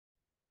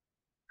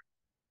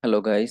Hello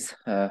guys,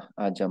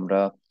 আজ আমরা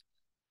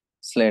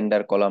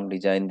slender column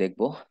design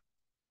দেখব।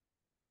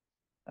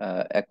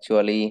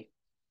 অ্যাকচুয়ালি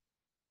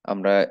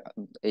আমরা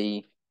এই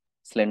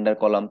স্লেন্ডার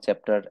কলাম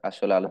চ্যাপ্টার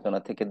আসলে আলোচনা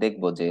থেকে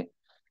দেখব যে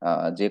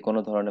যে কোনো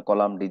ধরনের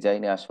কলাম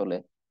ডিজাইনে আসলে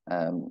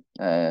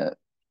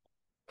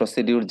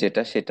প্রসিডিউর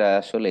যেটা সেটা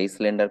আসলে এই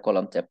স্লেন্ডার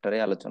কলাম চ্যাপ্টারে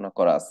আলোচনা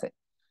করা আছে।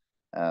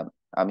 আহ,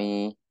 আমি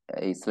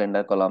এই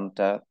স্লেন্ডার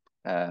কলামটা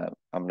আহ,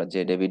 আমরা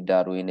যে ডেভিড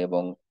ডারউইন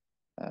এবং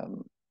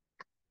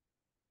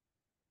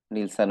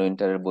নিলসন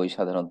উইন্টারের বই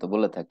সাধারণত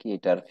বলে থাকি,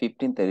 এটার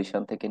 15th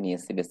এডিশন থেকে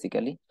নিয়েছি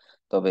বেসিক্যালি।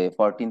 তবে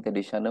 14th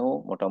এডিশনেও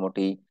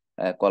মোটামুটি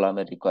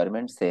কলামের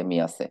রিকোয়ারমেন্ট সেমই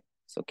আছে।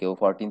 সো কেউ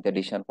 14th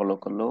এডিশন ফলো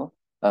করলেও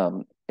আম,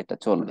 এটা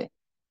চলবে।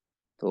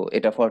 তো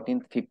এটা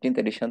 15th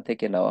এডিশন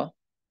থেকে নেওয়া।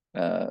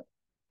 আহ,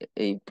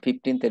 এই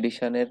 15th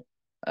এডিশনের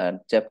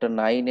চ্যাপ্টার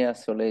 9-এ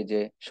আসলে এই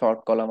যে শর্ট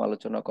কলাম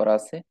আলোচনা করা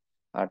আছে,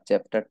 আর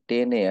চ্যাপ্টার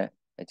 10-এ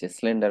এই যে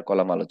স্লেন্ডার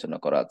কলাম আলোচনা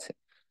করা আছে।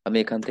 আমি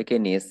এখান থেকে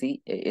নিয়েছি।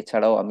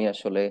 এছাড়াও আমি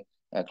আসলে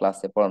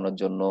ক্লাসে পড়ানোর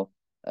জন্য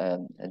আহ,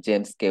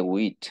 জেমস কে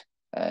উইট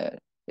আহ,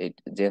 এই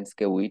জেমস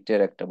কে উইটের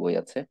একটা বই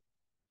আছে,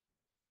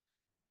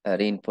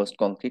 reinforced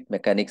concrete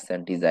mechanics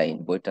and design.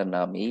 বইটার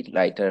নাম, এই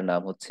রাইটারের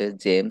নাম হচ্ছে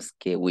জেমস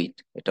কে উইট।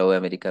 এটাও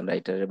আমেরিকান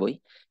রাইটারের বই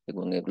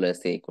এবং এগুলো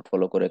এসে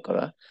ফলো করে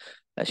করা।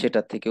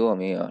 সেটার থেকেও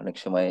আমি অনেক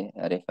সময়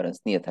রেফারেন্স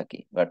নিয়ে থাকি,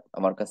 বাট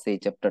আমার কাছে এই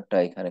চ্যাপ্টারটা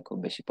এখানে খুব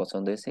বেশি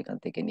পছন্দ হয়েছে, এখান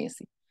থেকে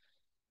নিয়েছি।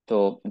 তো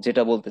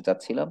যেটা বলতে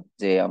চাচ্ছিলাম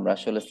যে আমরা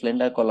আসলে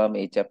স্লেন্ডার কলাম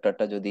এই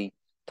চ্যাপ্টারটা যদি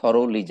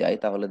থরোলি যাই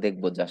তাহলে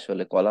দেখবো যে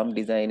আসলে কলাম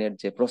ডিজাইনের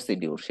যে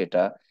প্রসিডিউর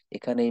সেটা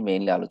এখানেই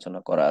মেইনলি আলোচনা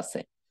করা আছে।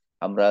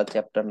 আমরা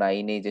চ্যাপ্টার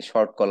 9-এ যে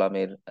শর্ট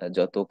কলামের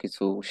যত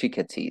কিছু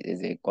শিখেছি, এই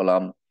যে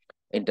কলাম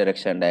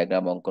ইন্টারেকশন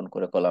ডায়াগ্রাম অঙ্কন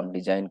করে কলাম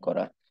ডিজাইন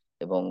করা,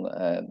 এবং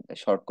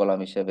শর্ট কলাম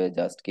হিসেবে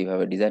জাস্ট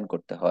কিভাবে ডিজাইন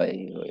করতে হয়,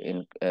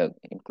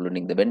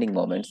 ইনক্লুডিং দ্য বেন্ডিং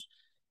মোমেন্টস,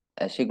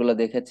 সেগুলো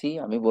দেখেছি।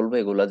 আমি বলবো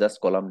এগুলা জাস্ট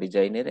কলাম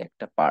ডিজাইনের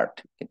একটা পার্ট।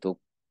 কিন্তু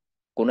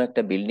কোনো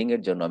একটা বিল্ডিং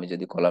এর জন্য আমি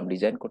যদি কলাম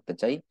ডিজাইন করতে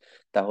চাই,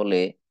 তাহলে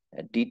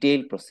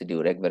ডিটেইল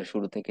প্রসিডিউর একবার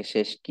শুরু থেকে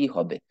শেষ কি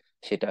হবে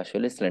সেটা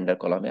আসলে স্লেন্ডার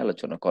কলামে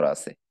আলোচনা করা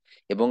আছে।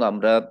 এবং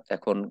আমরা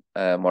এখন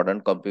মডার্ন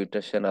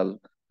কম্পিউটেশনাল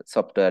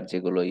সফটওয়্যার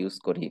যেগুলো ইউজ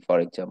করি, for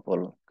example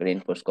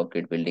reinforce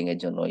concrete building এর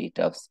জন্য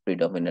ইটাফস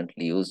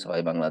প্রিডমিনেন্টলি ইউজ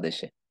হয়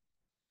বাংলাদেশে।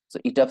 তো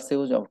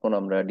ইটাফসেও যখন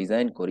আমরা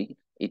ডিজাইন করি,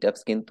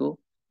 ইটাফস কিন্তু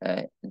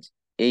আহ,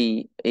 এই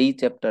এই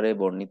চ্যাপ্টারে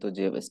বর্ণিত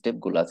যে স্টেপ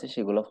গুলো আছে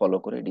সেগুলো ফলো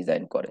করে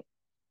ডিজাইন করে।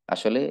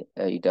 আসলে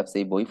এটা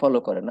সেই বই ফলো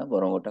করে না,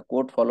 বরং ওটা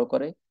কোড ফলো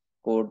করে।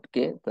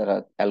 কোডকে তারা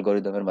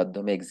অ্যালগোরিদমের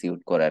মাধ্যমে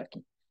এক্সিকিউট করে আর কি।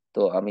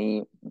 তো আমি,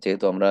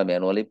 যেহেতু আমরা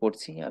ম্যানুয়ালি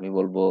পড়ছি, আমি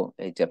বলবো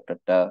এই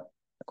চ্যাপ্টারটা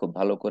খুব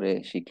ভালো করে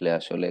শিখলে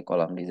আসলে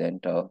কলাম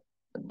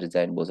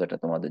ডিজাইন বোঝাটা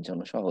তোমাদের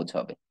জন্য সহজ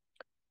হবে।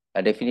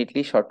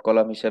 ডেফিনেটলি শর্ট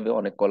কলাম হিসেবে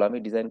অনেক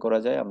কলামই ডিজাইন করা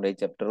যায়। আমরা এই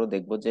চ্যাপ্টারও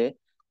দেখবো যে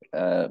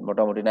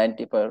মোটামুটি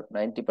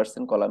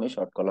 90% কলামই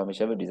শর্ট কলাম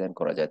হিসেবে ডিজাইন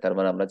করা যায়। তার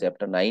মানে আমরা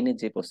চ্যাপ্টার 9-এ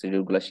যে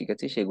প্রসিডিউর গুলা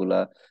শিখেছি সেগুলা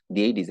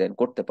দিয়েই ডিজাইন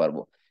করতে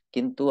পারবো।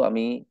 কিন্তু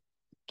আমি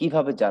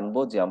কিভাবে জানবো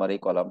যে আমার এই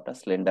কলামটা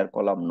স্লেন্ডার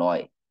কলাম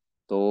নয়?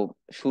 তো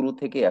শুরু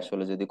থেকে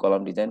আসলে যদি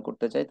কলাম ডিজাইন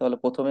করতে চাই, তাহলে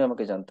প্রথমে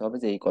আমাকে জানতে হবে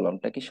যে এই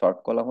কলামটা কি শর্ট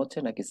কলাম হচ্ছে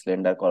নাকি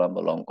স্লেন্ডার কলাম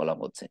বা লং কলাম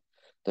হচ্ছে।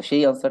 তো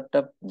সেই আনসারটা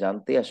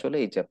জানতে আসলে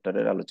এই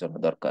চ্যাপ্টারের আলোচনা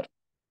দরকার।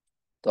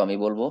 তো আমি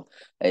বলবো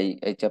এই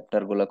এই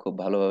চ্যাপ্টার গুলা খুব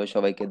ভালোভাবে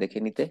সবাইকে দেখে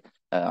নিতে।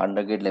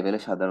 আন্ডার গ্রেড লেভেলে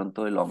সাধারণত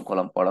ওই লং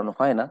কলাম পড়ানো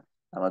হয় না,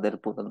 আমাদের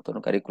পুরাতন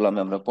কারিকুলামে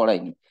আমরা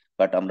পড়াইনি।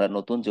 বাট আমরা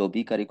নতুন যে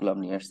অবি কারিকুলাম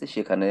নিয়ে আসছি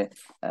সেখানে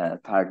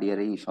থার্ড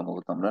ইয়ারেই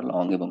সম্ভবত আমরা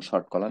লং এবং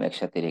শর্ট কলাম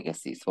একসাথে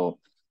রেখেছি। সো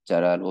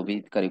যারা অবি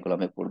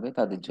কারিকুলামে পড়বে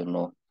তাদের জন্য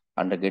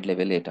আন্ডার গ্রেড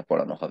লেভেলে এটা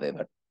পড়ানো হবে।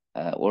 বাট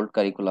ওল্ড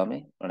কারিকুলামে,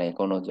 মানে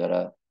এখনো যারা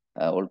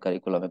ওল্ড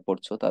কারিকুলামে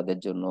পড়ছো তাদের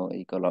জন্য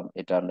এই কলাম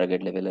এটা আন্ডার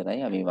গ্রেড লেভেলে নাই,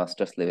 আমি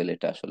মাস্টার্স লেভেলে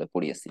এটা আসলে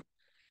পড়িয়েছি।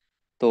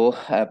 তো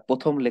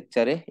প্রথম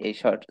লেকচারে এই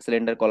শর্ট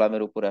সিলিন্ডার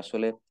কলামের উপরে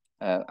আসলে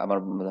আমার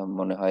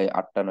মনে হয়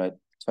 8টা 9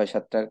 6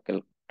 7টা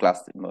ক্লাস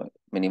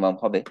মিনিমাম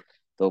হবে।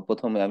 তো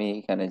প্রথমে আমি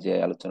এখানে যে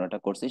আলোচনাটা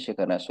করছি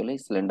সেখানে আসলে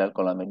সিলিন্ডার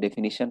কলামের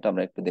ডেফিনিশনটা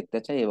আমরা একটু দেখতে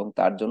চাই, এবং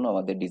তার জন্য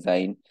আমাদের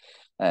ডিজাইন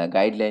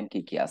গাইডলাইন কি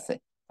কি আছে।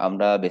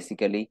 আমরা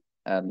বেসিক্যালি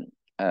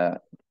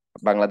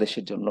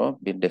বাংলাদেশের জন্য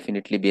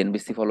ডেফিনেটলি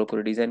বিএনবিসি ফলো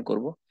করে ডিজাইন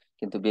করব।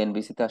 কিন্তু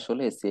বিএনবিসি তে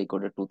আসলে এসিআই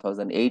কোডের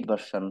 2008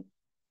 ভার্সন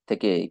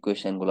থেকে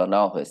ইকুয়েশন গুলো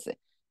নেওয়া হয়েছে।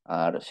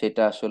 আর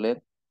সেটা আসলে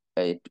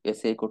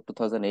এসিআই কোড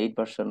 2008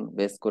 ভার্সন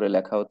বেস করে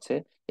লেখা হচ্ছে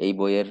এই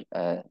বইয়ের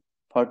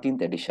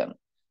 14th এডিশন।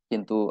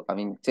 কিন্তু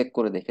আমি চেক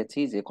করে দেখেছি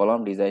যে কলাম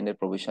ডিজাইনের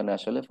প্রভিশনে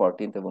আসলে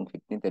 14th এবং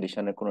 15th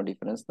এডিশনের কোনো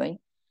ডিফারেন্স নাই।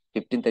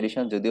 15th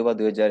এডিশন যদিও বা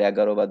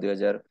 2011 বা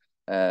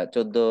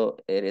 2014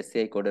 এর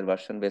এসিআই কোডের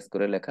ভার্সন বেস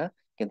করে লেখা,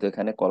 কিন্তু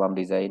এখানে কলাম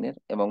ডিজাইনের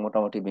এবং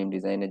মোটামুটি বিম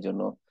ডিজাইনের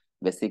জন্য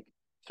বেসিক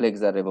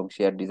ফ্লেক্সার এবং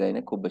শেয়ার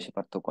ডিজাইনে খুব বেশি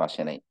পার্থক্য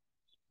আসে নাই।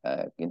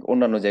 কিন্তু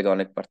অন্যান্য জায়গায়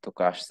অনেক পার্থক্য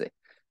আসছে।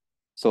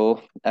 সো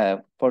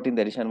 14th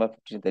এডিশন বা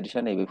 15th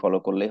এডিশন এই ফলো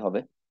করলেই হবে।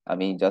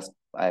 আমি জাস্ট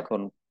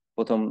এখন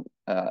প্রথম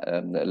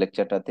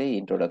লেকচারটাতে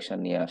ইন্ট্রোডাকশন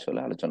নিয়ে আসলে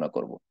আলোচনা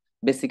করব।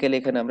 বেসিক্যালি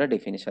এখানে আমরা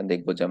ডেফিনিশন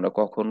দেখবো যে আমরা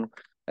কখন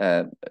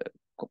আহ,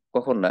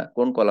 কখন না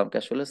কোন কলামকে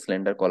আসলে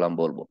স্লেন্ডার কলাম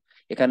বলবো।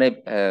 এখানে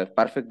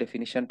পারফেক্ট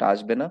ডেফিনিশনটা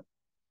আসবে না,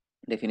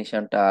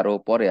 ডেফিনিশনটা আরো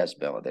পরে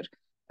আসবে আমাদের।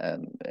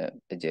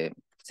 এই যে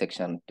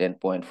সেকশন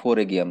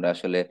 10.4-এ গিয়ে আমরা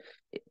আসলে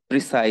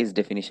প্রিসাইজ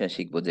ডেফিনিশন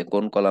শিখবো যে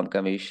কোন কলামকে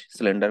আমি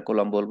স্লেন্ডার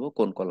কলাম বলবো,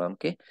 কোন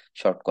কলামকে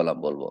শর্ট কলাম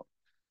বলবো।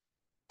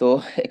 তো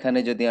এখানে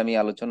যদি আমি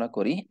আলোচনা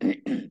করি,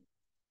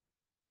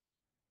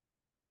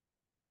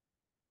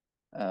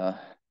 আহ,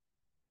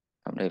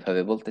 আমরা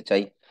এভাবে বলতে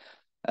চাই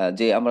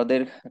যে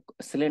আমাদের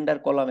সিলিন্ডার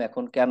কলাম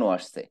এখন কেন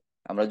আসছে।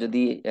 আমরা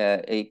যদি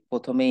এই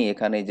প্রথমেই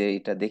এখানে যে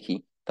এটা দেখি,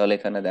 তাহলে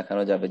এখানে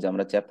দেখানো যাবে যে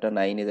আমরা চ্যাপ্টার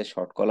 9-এ যে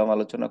শর্ট কলাম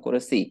আলোচনা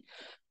করেছি,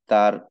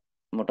 তার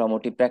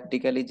মোটামুটি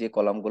প্র্যাকটিক্যালি যে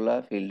কলামগুলা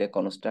ফিল্ডে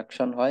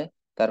কনস্ট্রাকশন হয়,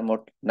 তার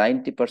মোট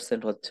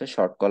 90% হচ্ছে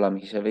শর্ট কলাম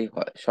হিসেবেই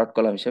হয়, শর্ট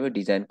কলাম হিসেবে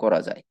ডিজাইন করা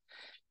যায়।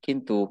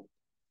 কিন্তু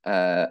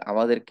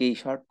আমাদেরকে এই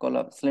শর্ট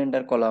কলাম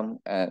সিলিন্ডার কলাম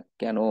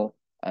কেন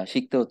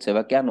শিখতে হচ্ছে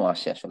বা কেন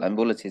আসে, আসলে আমি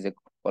বলেছি যে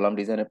কলাম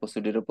ডিজাইনের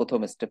প্রসিডিউরের প্রথম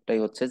স্টেপটাই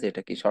হচ্ছে যে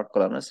এটা কি শর্ট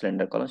কলাম না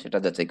সিলিন্ডার কলাম সেটা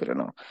যাচাই করে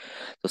নাও।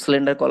 তো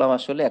সিলিন্ডার কলাম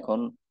আসলে এখন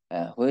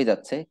হয়ে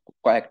যাচ্ছে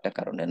কয়েকটা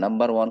কারণে।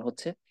 নাম্বার ওয়ান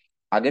হচ্ছে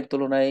আগের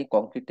তুলনায়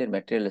কংক্রিটের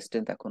ম্যাটেরিয়াল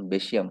স্ট্রেংথ এখন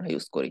বেশি আমরা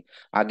ইউজ করি।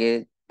 আগে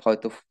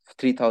হয়তো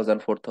 3000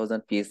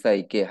 4000 PSI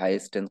কে হাই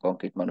স্ট্রেংথ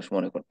কংক্রিট মানুষ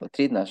মনে করতো,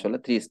 থ্রি না আসলে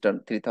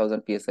 3000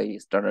 PSI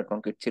স্ট্যান্ডার্ড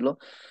কংক্রিট ছিল,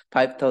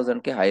 5000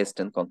 কে হাই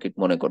স্ট্রেংথ কংক্রিট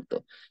মনে করতো।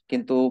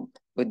 কিন্তু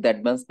with the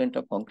advancement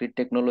of concrete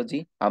technology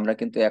আমরা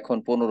কিন্তু এখন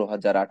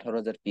 15000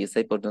 18,000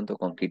 PSI পর্যন্ত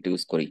কংক্রিট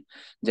ইউজ করি।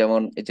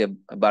 যেমন এই যে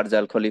বার্জ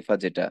আল খলিফা,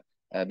 যেটা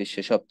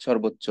বিশ্বের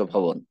সর্বোচ্চ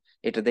ভবন,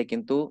 এটাতে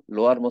কিন্তু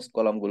লোয়ার মোস্ট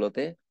কলাম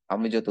গুলোতে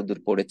আমি যতদূর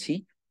পড়েছি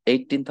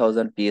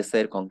 18,000 PSI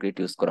এর কংক্রিট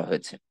ইউজ করা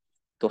হয়েছে।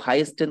 তো হাই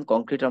স্ট্রেন্থ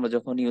কংক্রিট আমরা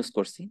যখন ইউজ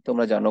করছি,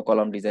 তোমরা জানো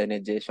কলাম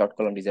ডিজাইনের যে শর্ট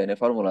কলাম ডিজাইনের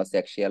ফর্মুলা আছে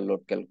অ্যাক্সিয়াল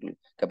লোড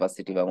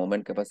ক্যাপাসিটি বা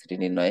মোমেন্ট ক্যাপাসিটি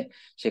নির্ণয়ে,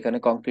 সেখানে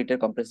কংক্রিটের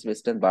কম্প্রেসিভ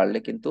স্ট্রেন্থ বাড়লে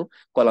কিন্তু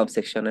কলাম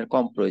সেকশনের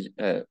কম প্রয়োজন,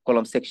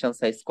 কলাম সেকশন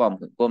সাইজ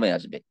কমে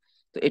আসবে।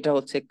 তো এটা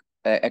হচ্ছে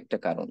একটা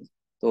কারণ।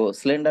 তো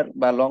স্লেন্ডার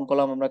বা লং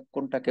কলাম আমরা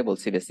কোনটাকে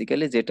বলছি,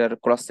 বেসিক্যালি যেটার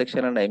ক্রস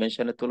সেকশনাল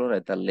ডাইমেনশনের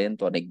তুলনায় তার লেন্থ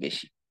অনেক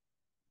বেশি,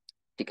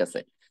 ঠিক আছে।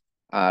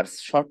 আর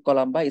শর্ট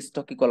কলাম বা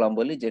স্টকি কলাম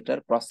বলি যেটার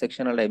ক্রস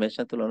সেকশনাল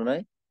ডাইমেনশন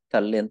তুলনায়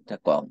তার লেন্থটা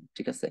কম,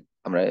 ঠিক আছে।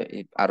 আমরা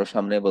আরো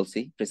সামনে বলছি,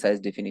 প্রিসাইজ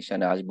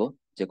ডেফিনিশনে আসবো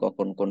যে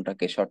কখন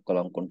কোনটাকে শর্ট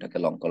কলাম কোনটাকে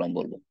লং কলাম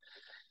বলবো।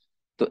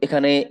 তো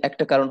এখানে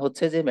একটা কারণ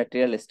হচ্ছে যে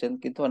ম্যাটেরিয়াল স্ট্রেংথ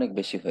কিন্তু অনেক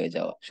বেশি হয়ে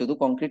যাওয়া, শুধু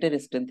কংক্রিটের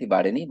স্ট্রেংথই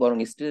বাড়েনি বরং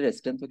স্টিলের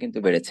স্ট্রেংথও কিন্তু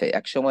বেড়েছে।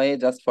 এক সময়ে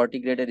জাস্ট 40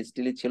 গ্রেডের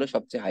স্টিলই ছিল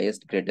সবচেয়ে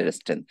হাইয়েস্ট গ্রেডের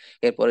স্ট্রেংথ,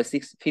 এরপরে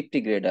 650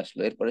 গ্রেড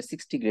আসলো, এরপরে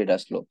 60 গ্রেড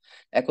আসলো।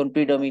 এখন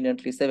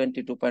প্রিডমিনেন্টলি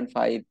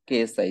 72.5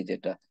 KSI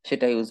যেটা,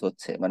 সেটা ইউজ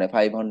হচ্ছে, মানে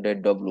 500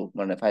 ডব্লু,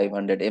 মানে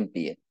 500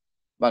 MPa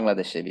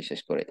বাংলাদেশে বিশেষ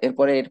করে।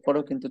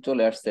 এরপরেও কিন্তু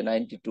চলে আসছে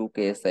 92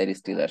 KSI এর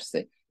স্টিল আসছে।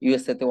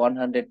 ইউএসএ তে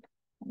 100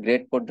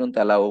 গ্রেড পর্যন্ত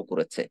অ্যালাউ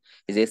করেছে।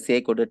 এই যে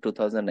এসিআই কোডের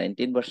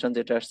 2019 ভার্সন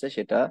যেটা আসছে,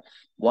 সেটা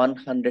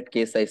 100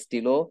 KSI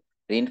স্টিলও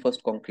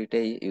রিইনফোর্সড কংক্রিটে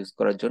ইউজ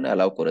করার জন্য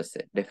অ্যালাউ করেছে।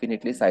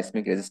 ডেফিনেটলি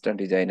সাইসমিক রেজিস্ট্যান্ট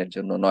ডিজাইনের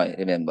জন্য নয়,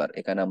 রিমেম্বার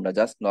এখানে আমরা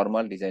জাস্ট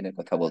নর্মাল ডিজাইনের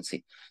কথা বলছি।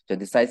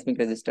 যদি সাইসমিক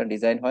রেজিস্ট্যান্ট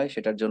ডিজাইন হয়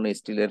সেটার জন্য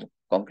স্টিলের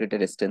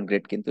কংক্রিটের স্ট্রেন্থ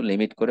গ্রেড কিন্তু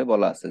লিমিট করে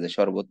বলা আছে যে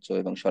সর্বোচ্চ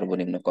এবং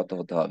সর্বনিম্ন কত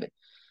হতে হবে।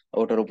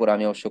 ওটার উপর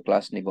আমি অবশ্য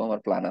ক্লাস নিব, আমার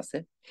প্ল্যান আছে।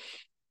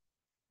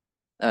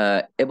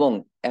 এবং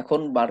এখন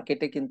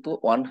মার্কেটে কিন্তু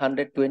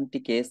 120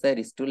 KSI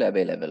স্টুল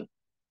অ্যাভেলেবেল,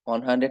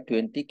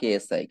 120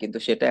 KSI, কিন্তু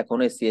সেটা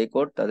এখনো এসিআই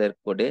কোড তাদের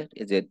কোডে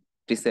এই যে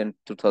রিসেন্ট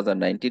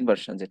 2019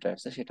 ভার্সন যেটা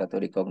আছে সেটা তো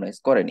রিকগনাইজ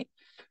করেনি।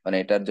 মানে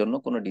এটার জন্য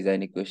কোনো ডিজাইন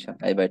ইকুয়েশন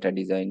নাই বা এটা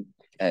ডিজাইন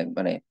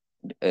মানে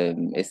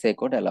এসিআই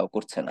কোড অ্যালাউ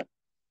করছে না।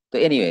 তো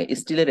এনিওয়ে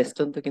স্টিলের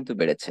স্ট্রেংথ কিন্তু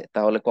বেড়েছে,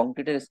 তাহলে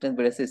কংক্রিটের স্ট্রেংথ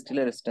বেড়েছে,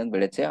 স্টিলের স্ট্রেংথ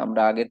বেড়েছে।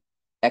 আমরা আগের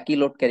একই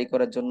লোড ক্যারি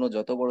করার জন্য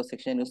যত বড়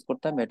সেকশন ইউজ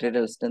করতাম,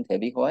 ম্যাটেরিয়াল স্ট্রেংথ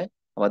হেভি হয়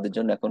আমাদের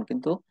জন্য এখন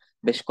কিন্তু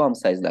বেশ কম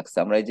সাইজ লাগছে।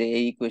 আমরা এই যে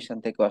এই ইকুয়েশন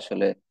থেকে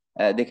আসলে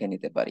দেখে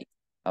নিতে পারি।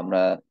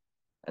 আমরা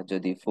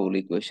যদি ফুল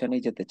ইকুয়েশনে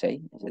যেতে চাই,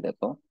 এই যে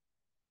দেখো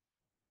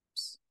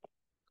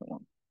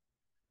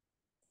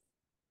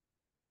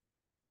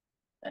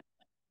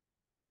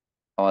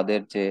আমাদের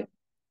যে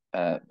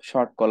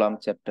শর্ট কলাম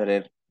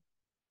চ্যাপ্টারের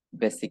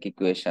বেসিক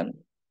ইকুয়েশন,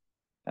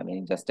 আমি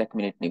জাস্ট 1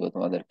 মিনিট নিব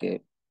তোমাদেরকে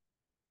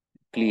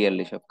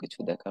ক্লিয়ারলি সবকিছু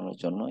দেখানোর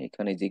জন্য।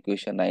 এখানে যে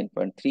ইকুয়েশন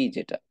 9.3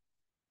 যেটা,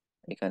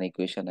 এখানে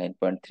ইকুয়েশন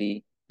 9.3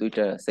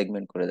 দুইটা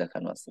সেগমেন্ট করে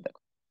দেখানো আছে,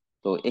 দেখো।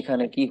 তো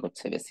এখানে কি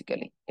হচ্ছে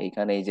বেসিক্যালি,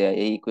 এইখানে এই যে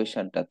এই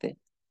ইকুয়েশনটাতে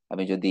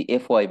আমি যদি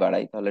FY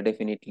বাড়াই তাহলে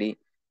ডেফিনেটলি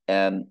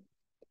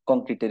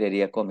কংক্রিটের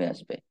এরিয়া কমে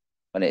আসবে।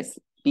 মানে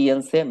PN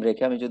সেম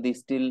রেখে আমি যদি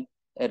স্টিল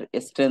এর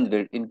স্ট্রেংথ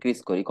ইনক্রিজ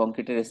করি,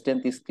 কংক্রিটের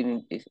স্ট্রেংথ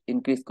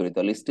ইনক্রিজ করি,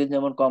 তাহলে স্টিল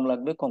যেমন কম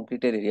লাগবে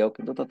কংক্রিটের এরিয়াও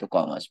কিন্তু তত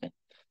কম আসবে।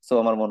 সো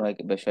আমার মনে হয়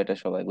বিষয়টা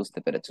সবাই বুঝতে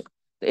পেরেছো।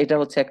 তো এটা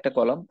হচ্ছে একটা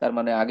কলাম, তার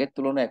মানে আগের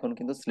তুলনায় এখন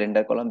কিন্তু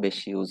স্লেন্ডার কলাম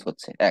বেশি ইউজ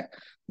হচ্ছে, এক।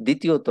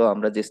 দ্বিতীয়ত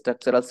আমরা যে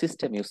স্ট্রাকচারাল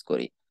সিস্টেম ইউজ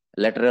করি,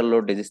 lateral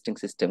load resisting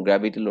system,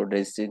 gravity load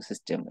resisting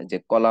system, যে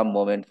কলাম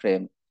মোমেন্ট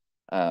ফ্রেম,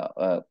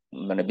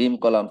 মানে বিম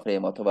কলাম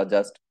ফ্রেম অথবা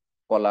just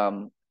column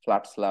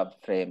flat slab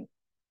frame,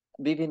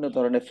 বিভিন্ন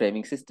ধরনের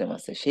ফ্রেমিং সিস্টেম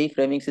আছে। সেই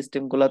ফ্রেমিং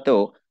সিস্টেম গুলাতেও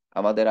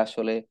আমাদের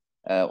আসলে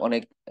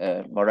অনেক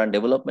মডার্ন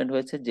ডেভেলপমেন্ট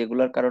হয়েছে,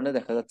 যেগুলোর কারণে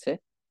দেখা যাচ্ছে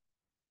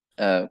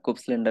খুব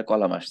স্লেন্ডার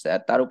কলাম আসছে।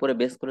 আর তার উপরে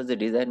বেস করে যে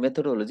ডিজাইন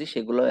মেথোডোলজি,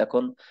 সেগুলো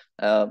এখন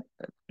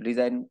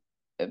ডিজাইন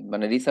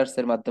মানে রিসার্চ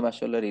এর মাধ্যমে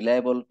আসলে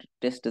রিলায়েবল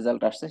টেস্ট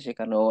রেজাল্ট আসছে,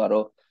 সেখানেও আরো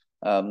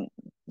আম,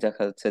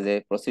 দেখা যাচ্ছে যে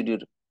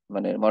প্রসিডিউর,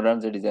 মানে মডার্ন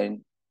যে ডিজাইন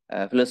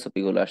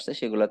ফিলোসফি গুলো আসছে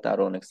সেগুলোতে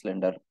আরো অনেক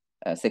স্লেন্ডার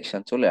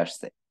সেকশন চলে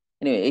আসছে।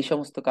 Anyway, এই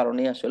সমস্ত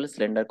কারণেই আসলে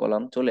স্লেন্ডার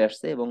কলাম চলে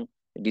আসছে, এবং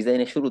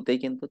ডিজাইনের শুরুতেই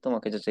কিন্তু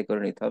তোমাকে যাচাই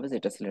করে নিতে হবে যে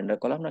এটা স্লেন্ডার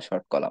কলাম না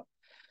শর্ট কলাম।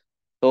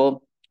 তো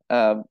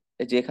আহ,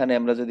 এই যে এখানে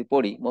আমরা যদি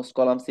পড়ি, most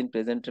columns in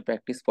present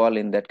practice fall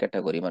in that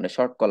category, মানে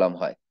শর্ট কলাম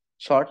হয়,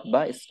 শর্ট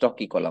বা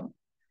স্টকি column.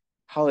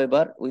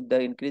 However, with the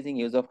increasing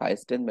use of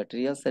high-strength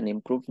materials and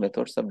improved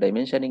methods of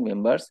dimensioning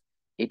members,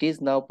 it is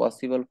now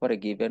possible for a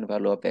given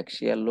value of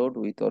axial load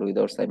with or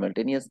without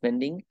simultaneous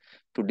bending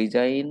to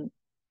design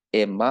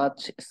a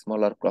much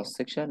smaller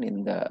cross-section in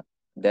the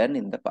than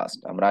in the past.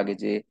 আমরা আগে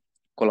যে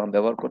column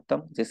ব্যবহার করতাম,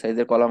 যে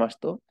সাইজের column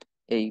আসতো,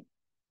 এই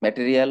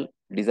material,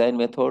 design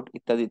method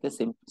ইত্যাদিতে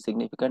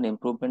সিগনিফিক্যান্ট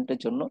ইমপ্রুভমেন্টের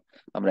জন্য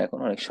আমরা এখন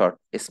অনেক শর্ট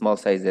স্মল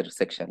সাইজের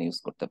সেকশন ইউজ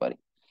করতে পারি।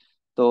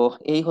 তো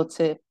এই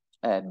হচ্ছে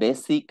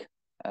বেসিক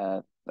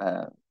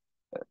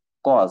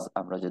কজ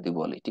আমরা যদি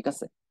বলি, ঠিক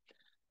আছে।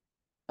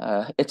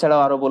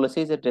 এছাড়াও আরো বলেছি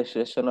যে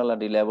রেশনাল আর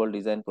রিলায়েবল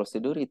ডিজাইন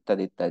প্রসিডিউর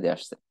ইত্যাদি ইত্যাদি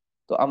আসছে।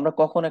 তো আমরা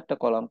কখন একটা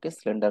কলামকে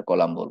স্লেন্ডার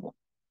কলাম বলবো,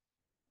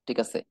 ঠিক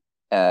আছে।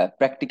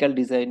 প্র্যাকটিক্যাল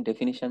ডিজাইন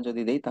ডেফিনিশন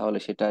যদি দেই তাহলে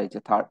সেটা এই যে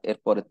থার্ড এর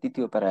পরে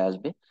তৃতীয় প্যারায়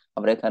আসবে।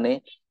 আমরা এখানে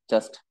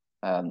জাস্ট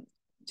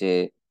যে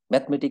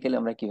ম্যাথমেটিক্যালি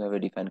আমরা কিভাবে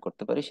ডিফাইন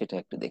করতে পারি সেটা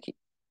একটু দেখি।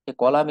 A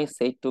column is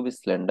said to be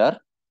slender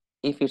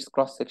if its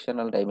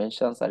cross-sectional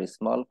dimensions are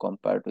small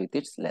compared with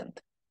its length.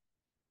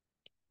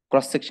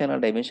 Cross sectional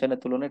ডাইমেনশনের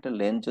তুলনায় এটা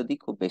লেন্থ যদি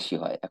খুব বেশি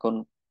হয়, এখন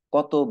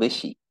কত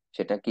বেশি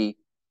সেটা কি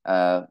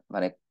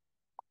মানে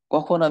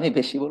কখন আমি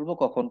বেশি বলবো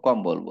কখন কম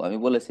বলবো, আমি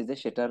বলেছি যে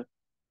সেটার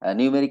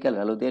নিউমেরিক্যাল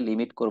ভ্যালু দিয়ে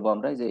লিমিট করব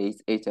আমরা, যে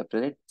এই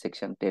চ্যাপ্টারের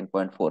সেকশন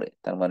 10.4-এ,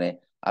 তার মানে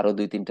আরো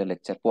 2-3টা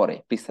লেকচার পরে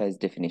প্রিসাইজ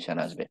ডেফিনিশন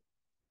আসবে।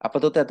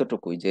 আপাতত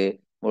এতটুকুই যে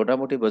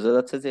মোটামুটি বোঝা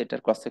যাচ্ছে যে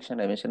এটার ক্রস সেকশন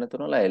ডাইমেনশনের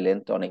তুলনায়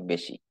লেন্থ অনেক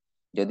বেশি।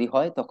 যদি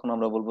হয় তখন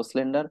আমরা বলবো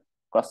স্লেন্ডার,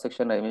 ক্রস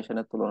সেকশন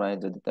ডাইমেনশনের তুলনায়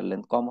যদি তার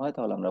লেন্থ কম হয়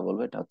তাহলে আমরা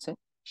বলবো এটা হচ্ছে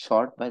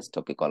শর্ট বা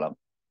স্টকি কলাম।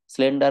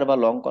 স্লেন্ডার বা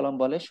লং কলাম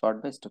বলে, শর্ট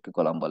বা স্টকি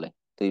কলাম বলে,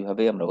 তো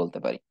এইভাবেই আমরা বলতে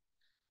পারি।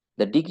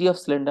 The degree of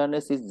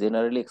slenderness is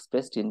generally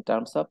expressed in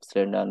terms of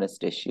slenderness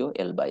ratio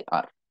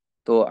L/R.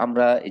 তো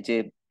আমরা এই যে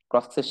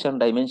ক্রস সেকশন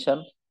ডাইমেনশন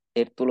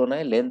এর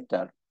তুলনায়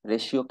লেন্থটার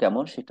রেশিও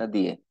কেমন সেটা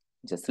দিয়ে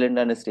যে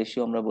স্লেন্ডারনেস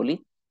রেশিও আমরা বলি,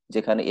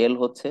 যেখানে এল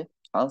হচ্ছে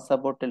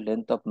unsupported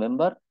length of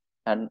member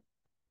and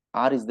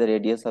R is the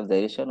radius of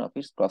gyration of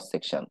its cross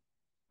section.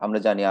 আমরা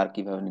জানি আর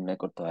কিভাবে নির্ণয়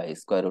করতে হয়,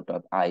 স্কোয়ার রুট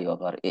অফ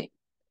I/A।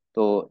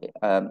 তো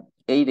আম,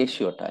 এই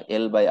রেশিওটা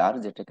L/R,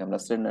 যেটাকে আমরা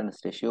স্লেন্ডারনেস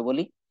রেশিও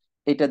বলি,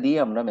 এটা দিয়ে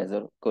আমরা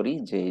মেজার করি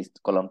যে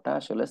কলামটা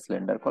আসলে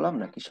স্লেন্ডার কলাম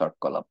নাকি short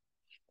column.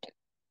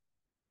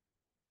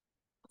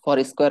 For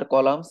square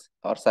columns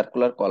or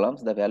circular columns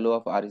the value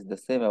of R is the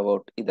same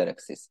about either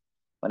Axis.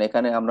 মানে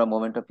এখানে আমরা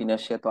মোমেন্ট অফ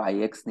ইনার্শিয়া তো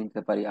IX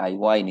নিতে পারি,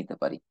 IY নিতে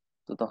পারি।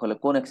 তো তাহলে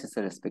কোন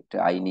অ্যাক্সিসের রেসপেক্টে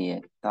আই নিয়ে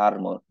তার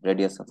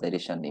রেডিয়াস অফ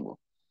জাইরেশন নিব।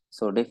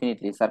 সো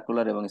ডেফিনেটলি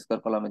সার্কুলার এবং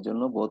স্কোয়ার কলামের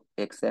জন্য both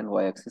x and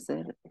Y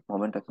অ্যাক্সিসের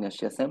moment of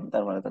inertia same,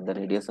 তার মানে তাদের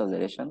radius of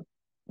gyration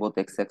both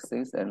x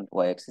Axis and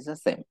Y অ্যাক্সিসের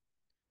same.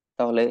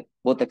 তাহলে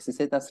বোথ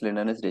অ্যাক্সিসে তার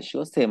স্লেন্ডারনেস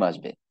রেশিও সেম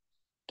আসবে।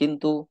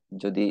 কিন্তু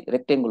যদি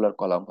রেক্টেঙ্গুলার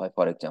কলাম হয়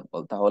ফর এক্সাম্পল,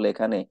 তাহলে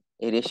এখানে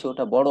এই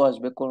রেশিওটা বড়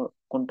আসবে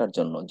কোনটার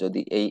জন্য,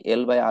 যদি এই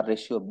L/R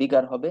রেশিও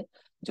বিগার হবে,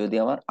 যদি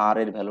আমার আর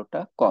এর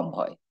ভ্যালুটা কম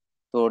হয়।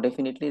 তো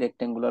ডেফিনেটলি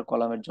রেক্টেঙ্গুলার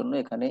কলামের জন্য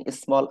এখানে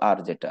স্মল আর,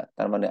 যেটা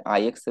তার মানে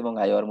IX এবং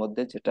IY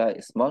মধ্যে যেটা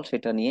স্মল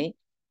সেটা নিয়েই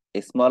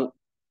স্মল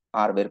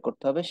আর বের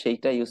করতে হবে,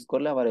 সেইটা ইউজ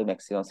করলে আমার এই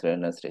ম্যাক্সিমাম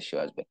স্লেন্ডারনেস রেশিও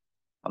আসবে।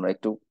 আমরা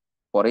একটু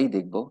পরেই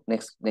দেখবো,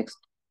 নেক্সট নেক্সট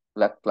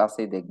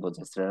ক্লাসেই দেখবো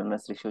যে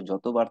স্লেন্ডারনেস রেশিও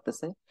যত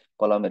বাড়তেছে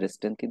কলামের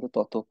স্ট্রেংথ কিন্তু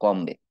তত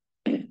কমবে।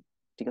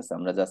 ঠিক আছে,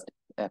 আমরা জাস্ট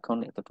এখন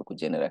এতটুকু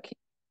জেনে রাখি।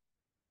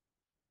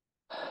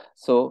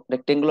 সো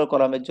রেক্টেঙ্গুলার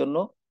কলামের জন্য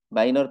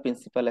মাইনর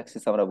প্রিন্সিপাল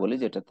অ্যাক্সিস আমরা বলি,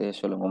 যেটাতে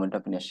আসলে মোমেন্ট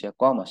অফ ইনার্শিয়া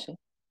কম আসে,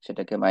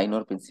 সেটাকে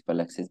মাইনর প্রিন্সিপাল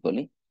অ্যাক্সিস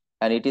বলি।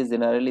 and it is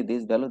generally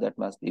this value that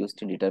must be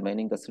used in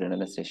determining the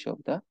slenderness ratio of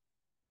the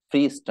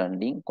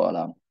freestanding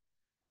column.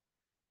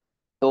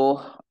 তো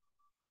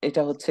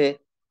এটা হচ্ছে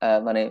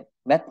মানে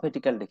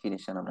ম্যাথমেটিক্যাল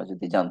ডেফিনিশন আমরা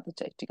যদি জানতে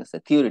চাই, ঠিক আছে,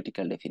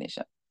 থিওরিটিক্যাল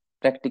ডেফিনিশন।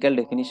 প্র্যাকটিক্যাল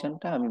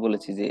ডেফিনিশনটা আমি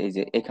বলেছি যে এই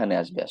যে এখানে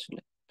আসবে,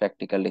 আসলে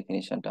প্র্যাকটিক্যাল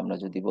ডেফিনিশনটা আমরা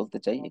যদি বলতে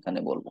চাই এখানে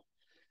বলবো।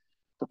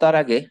 তো তার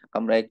আগে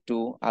আমরা একটু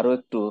আরো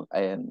একটু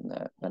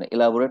মানে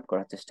এলাবোরেট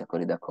করার চেষ্টা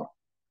করি। দেখো,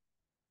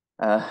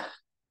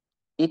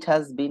 it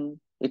has been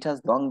it has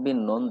long been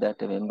known that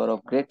a member of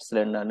great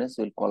slenderness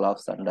will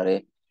collapse under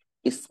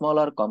a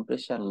smaller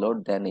compression load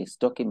than a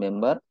stocky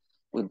member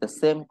with the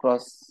same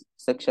cross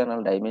sectional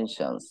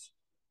dimensions.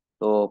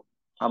 তো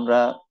আমরা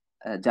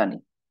জানি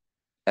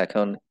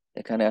এখন,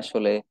 এখানে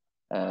আসলে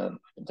আহ,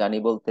 জানি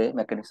বলতে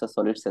mechanics of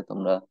solids এ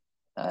তোমরা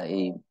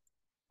এই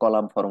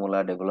কলাম ফর্মুলা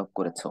ডেভেলপ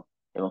করেছো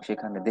এবং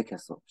সেখানে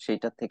দেখেছো,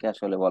 সেইটা থেকে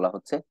আসলে বলা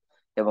হচ্ছে।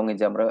 এবং এই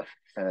যে আমরা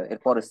এর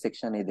পরের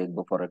সেকশনে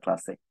দেখবো পরের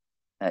ক্লাসে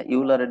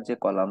ইউলারের যে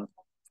কলাম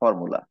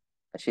ফর্মুলা,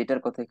 সেটার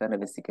কথা এখানে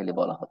বেসিক্যালি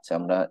বলা হচ্ছে।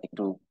 আমরা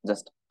একটু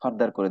জাস্ট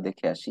ফার্দার করে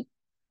দেখে আসি।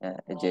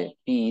 এই যে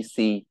PEC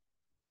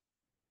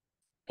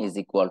is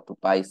equal to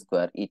pi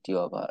square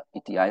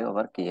ETI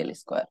over KL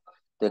square.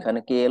 তো এখানে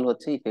KL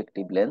হচ্ছে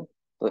ইফেক্টিভ লেন্থ।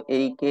 তো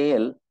এই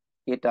KL,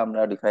 এটা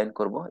আমরা ডিফাইন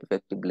করব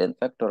ইফেক্টিভ লেন্থ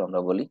ফ্যাক্টর আমরা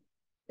বলি।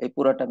 এই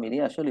পুরাটা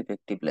মিলিয়ে আসলে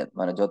ইফেক্টিভ লেন্থ,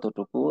 মানে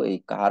যতটুকু এই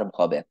কার্ভ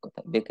হবে, এক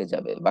কথা বেঁকে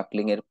যাবে,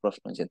 বাকলিং এর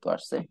প্রশ্ন যেহেতু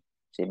আসছে,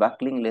 সেই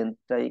বাকলিং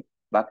লেন্থটাই,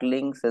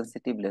 বাকলিং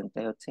সেন্সিটিভ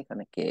লেন্থটাই হচ্ছে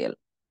এখানে কেএল।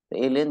 তো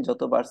এই লেন্থ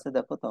যত বাড়ছে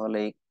দেখো, তাহলে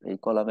এই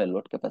কলামের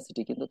লোড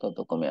ক্যাপাসিটি কিন্তু তত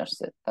কমে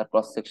আসছে। তার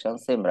ক্রস সেকশন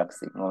সেম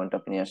রাখছি, মোমেন্ট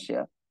অফ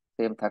ইনার্শিয়া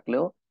সেম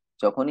থাকলেও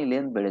যখনই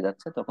লেন্থ বেড়ে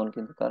যাচ্ছে তখন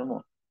কিন্তু তার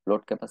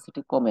লোড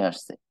ক্যাপাসিটি কমে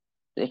আসছে।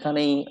 তো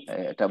এখানেই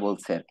এটা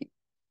বলছে আর কি,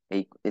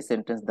 এই এই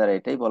সেন্টেন্স দ্বারা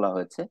এটাই বলা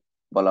হয়েছে,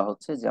 বলা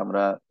হচ্ছে যে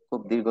আমরা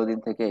খুব দীর্ঘদিন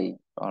থেকেই,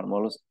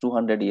 অলমোস্ট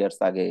 200 ইয়ার্স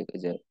আগে, এই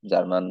যে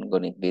জার্মান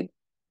গণিতবিদ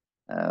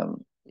আম,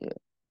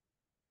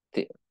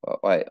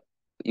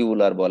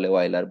 ইউলার বলে,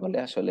 ওয়াইলার বলে,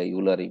 আসলে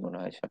ইউলারই মনে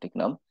হয় সঠিক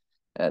নাম,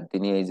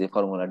 তিনি এই যে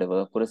ফর্মুলা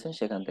ডেভেলপ করেছেন,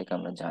 সেখান থেকে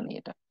আমরা জানি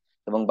এটা।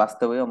 এবং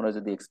বাস্তবে আমরা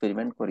যদি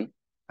এক্সপেরিমেন্ট করি,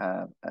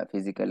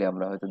 ফিজিক্যালি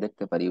আমরা হয়তো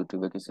দেখতে পারি,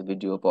 ইউটিউবে কিছু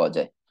ভিডিও পাওয়া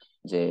যায়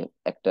যে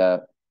একটা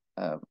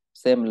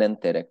সেম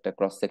লেন্থের একটা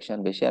ক্রস সেকশন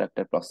বেশি আর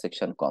একটা ক্রস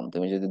সেকশন কম,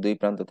 তুমি যদি দুই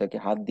প্রান্ত থেকে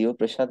হাত দিয়েও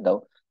প্রেসার দাও,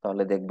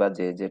 তাহলে দেখবা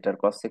যে যেটার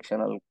ক্রস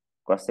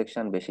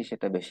সেকশন বেশি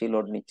সেটা বেশি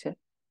লোড নিচ্ছে,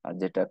 আর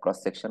যেটা ক্রস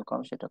সেকশন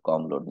কম সেটা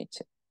কম লোড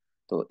নিচ্ছে।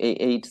 তো এই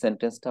এই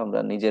সেন্টেন্সটা আমরা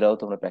নিজেরাও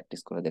তোমরা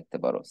প্র্যাকটিস করে দেখতে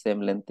পারো। সেম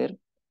লেন্থের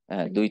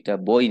দুইটা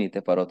বই নিতে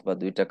পারো, অথবা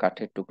দুইটা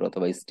কাঠের টুকরো,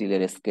 অথবা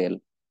স্টিলের স্কেল,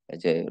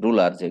 যে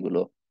রুলার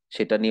যেগুলো,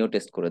 সেটা নিয়েও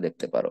টেস্ট করে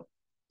দেখতে পারো।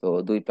 তো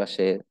দুই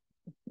পাশে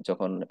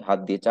যখন হাত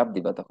দিয়ে চাপ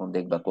দিবা, তখন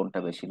দেখবা কোনটা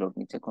বেশি লোড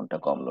নিচ্ছে, কোনটা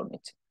কম লোড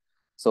নিচ্ছে।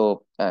 সো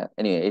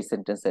এনিওয়ে, এই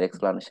সেন্টেন্সের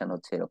এক্সপ্লানেশন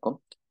হচ্ছে এরকম।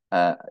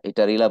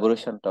 এটার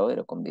ইলাবোরেশনটাও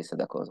এরকম দিয়েছে,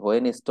 দেখো,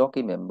 when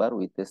স্টকি member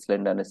with a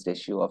স্লেন্ডারনেস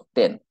ratio of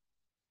 10,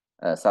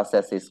 such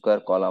as a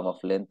square column of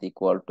length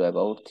equal to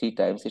about 3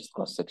 times its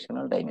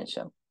cross-sectional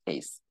dimension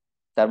h,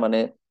 তার মানে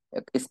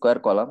square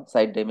column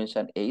side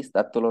dimension H,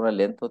 তার তুলনায়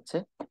লেন্থ হচ্ছে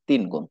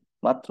 3 গুণ,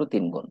 মাত্র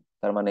 3 গুণ,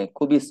 তার মানে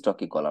খুবই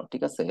স্টকি কলাম,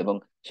 ঠিক আছে। এবং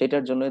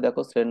সেটার জন্যই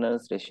দেখো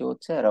স্লেন্ডারনেস রেশিও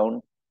হচ্ছে অ্যারাউন্ড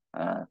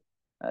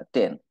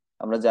 10।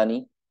 আমরা জানি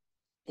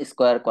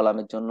স্কোয়ার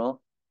কলামের জন্য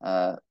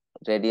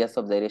রেডিয়াস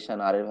অফ জাইরেশন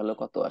আর এর ভ্যালু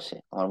কত আসে,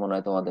 আমার মনে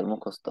হয় তোমাদের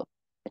মুখস্থ,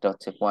 এটা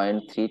হচ্ছে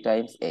 0.3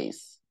 টাইমস এইচ,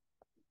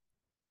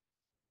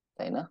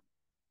 তাই না?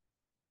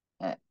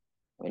 হ্যাঁ,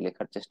 আমি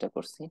লেখার চেষ্টা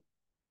করছি।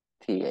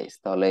 3h,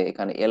 তাহলে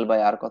এখানে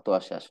L/R কত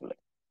আসে আসলে,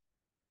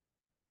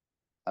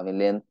 আমি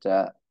লেন্থটা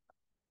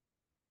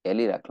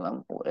L-ই রাখলাম,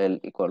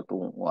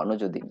 L=1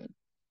 যদি নিই,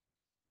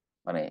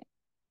 মানে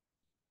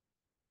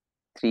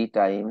 3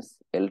 টাইমস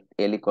L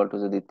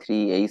যদি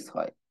 3h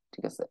হয়,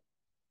 ঠিক আছে,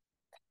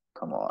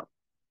 কাম অন,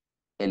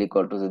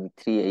 যদি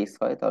 3h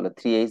হয়, তাহলে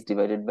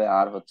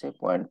 3h/R হচ্ছে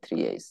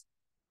 0.3h,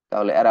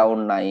 তাহলে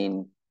অ্যারাউন্ড 9,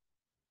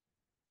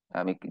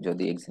 আমি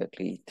যদি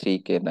এক্স্যাক্টলি 3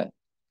 কে না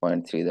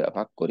 0.3 দ্বারা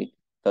ভাগ করি,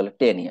 তাহলে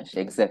 10ই আসে,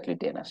 এক্স্যাক্টলি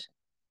 10 আসে,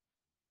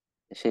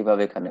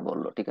 সেইভাবে এখানে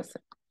বললো, ঠিক আছে।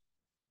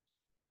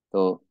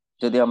 তো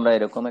যদি আমরা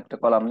এরকম একটা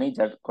কলাম নিই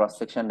যার ক্রস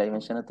সেকশন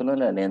ডাইমেনশনের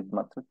তুলনায় লেন্থ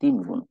মাত্র 3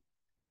 গুণ,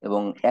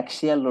 এবং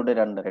অ্যাক্সিয়াল লোডের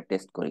আন্ডারে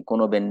টেস্ট করি,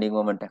 কোনো বেন্ডিং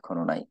মোমেন্ট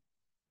এখনো নাই,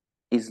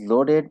 is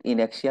loaded in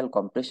axial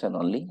compression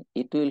only,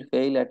 it will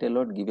fail at a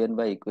load given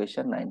by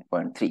equation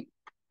 9.3।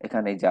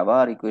 এখানে এই যে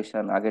আবার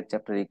ইকুয়েশন, আগের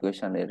চ্যাপ্টার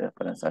ইকুয়েশন এর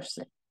রেফারেন্স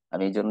আসছে,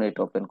 আমি এই জন্য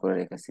এটা ওপেন করে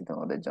রেখেছি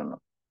তোমাদের জন্য।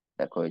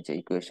 দেখো এই যে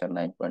ইকুয়েশন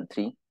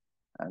 9.3,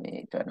 আমি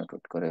এটা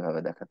নোট করে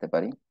এভাবে দেখাতে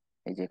পারি।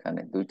 এই যে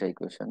এখানে দুইটা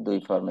ইকুয়েশন, দুই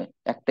ফর্মে,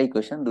 একটা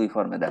ইকুয়েশন দুই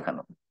ফর্মে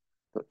দেখানো।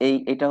 তো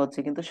এটা হচ্ছে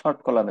কিন্তু শর্ট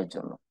কলামের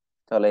জন্য,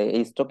 তাহলে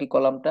এই স্টকি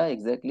কলামটা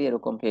এক্স্যাক্টলি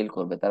এরকম ফেল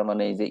করবে, তার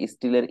মানে এই যে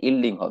স্টিলের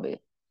ইল্ডিং হবে,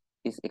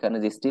 এখানে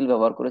যে স্টিল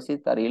ব্যবহার করেছি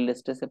তার ইল্ড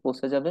স্ট্রেসে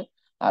পৌঁছে যাবে,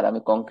 আর আমি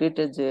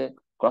কংক্রিটের যে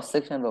ক্রস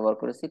সেকশন ব্যবহার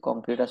করেছি,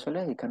 কংক্রিট আসলে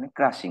এখানে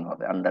ক্রাশিং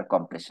হবে আন্ডার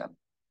কম্প্রেশন,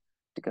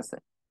 ঠিক আছে।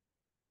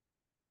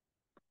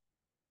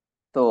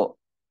 তো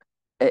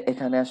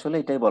এখানে আসলে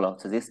এটাই বলা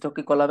হচ্ছে যে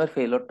স্টকি কলামের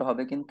ফেইলরটা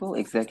হবে কিন্তু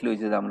এক্স্যাক্টলি ওই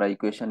যে আমরা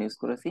ইকুয়েশন ইউজ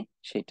করেছি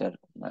সেটার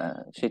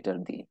সেটার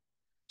দিয়ে,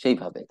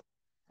 সেইভাবে,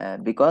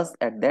 because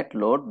at that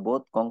load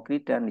both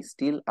concrete and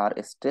steel are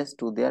stressed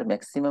to their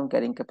maximum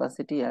carrying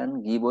capacity and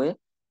give way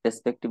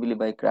respectively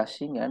by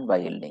crushing and by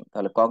yielding।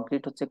 তাহলে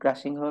কংক্রিট হচ্ছে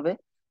ক্রাশিং হবে,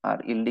 আর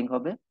ইল্ডিং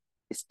হবে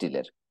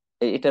স্টিলের,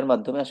 এটার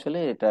মাধ্যমে আসলে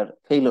এটার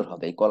ফেইলর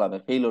হবে, এই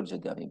কলামের ফেইলর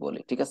যদি আমি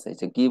বলি, ঠিক আছে,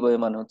 যে গিভ ওয়ে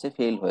মানে হচ্ছে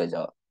ফেল হয়ে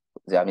যাওয়া,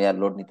 যে আমি আর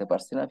লোড নিতে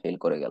পারছি না, ফেল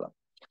করে গেলাম।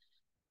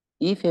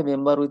 If a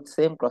member with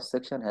same cross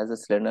section has a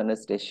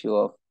slenderness ratio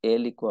of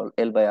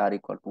L/R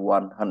equal to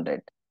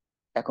 100,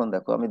 এখন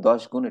দেখো আমি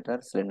 10 গুণ এটার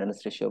স্লেন্ডারনেস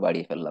রেশিও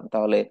বাড়িয়ে ফেললাম,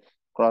 তাহলে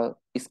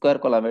স্কোয়ার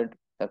কলামের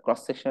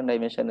ক্রস সেকশন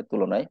ডাইমেনশনের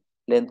তুলনায়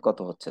লেন্থ কত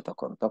হচ্ছে,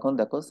 তখন তখন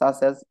দেখো such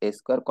as a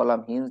square column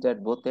হিঞ্জড at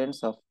both ends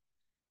of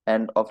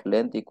and of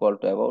length equal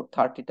to about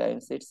 30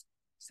 times its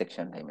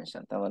section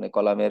dimension, তার মানে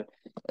কলামের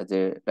যে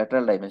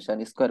lateral dimension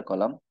square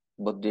column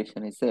both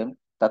direction same,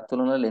 তার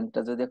তুলনায়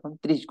লেন্থটা যদি এখন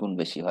 30 গুণ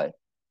বেশি হয়,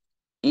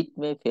 it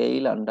may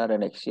fail under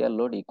an axial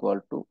load equal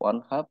to one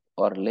half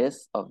or less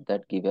of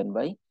that given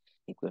by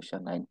equation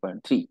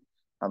 9.3।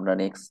 আমরা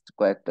নেক্সট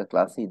কয়েকটা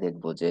ক্লাসেই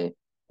দেখবো যে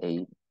এই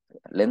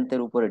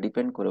লেন্থের উপরে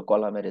ডিপেন্ড করে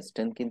কলামের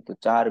স্ট্রেংথ কিন্তু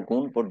 4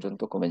 গুণ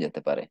পর্যন্ত কমে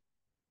যেতে পারে,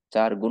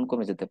 4 গুণ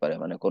কমে যেতে পারে।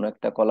 মানে কোনো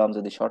একটা কলাম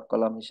যদি শর্ট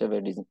কলাম হিসেবে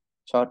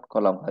শর্ট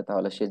কলাম হয়,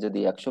 তাহলে সে যদি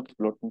 100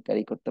 লোড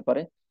ক্যারি করতে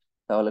পারে,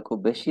 তাহলে খুব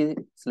বেশি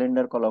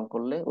সিলিন্ডার কলাম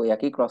করলে ওই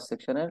একই ক্রস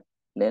সেকশনের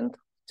লেন্থ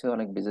হচ্ছে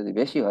অনেক যদি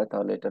বেশি হয়,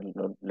 তাহলে এটার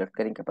লোড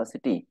ক্যারিং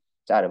ক্যাপাসিটি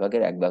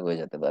 4/1 হয়ে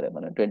যেতে পারে,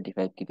 মানে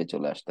 25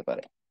 চলে আসতে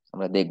পারে।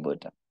 আমরা দেখবো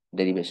এটা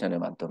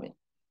ডেরিভেশনের মাধ্যমে।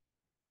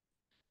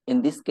 In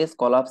this case,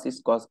 collapse is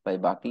caused by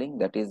buckling,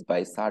 that is,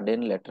 by sudden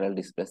lateral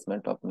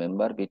displacement of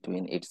member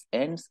between its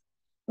ends,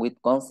 with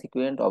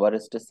consequent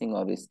overstressing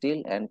of steel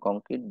and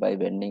concrete by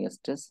bending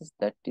stresses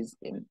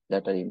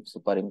that are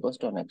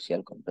superimposed on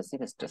axial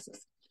compressive stresses.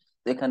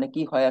 তো এখানে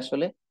কি হয়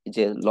আসলে,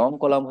 যে long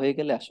column হয়ে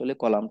গেলে আসলে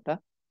কলামটা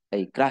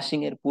এই ক্রাশিং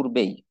এর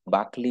পূর্বেই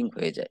বাকলিং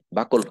হয়ে যায়,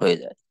 বাকল হয়ে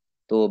যায়।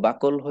 তো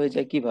বাকল হয়ে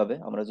যায় কিভাবে,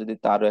 আমরা যদি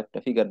তারও একটা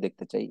ফিগার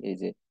দেখতে চাই, এই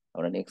যে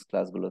আমরা নেক্সট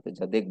ক্লাসগুলোতে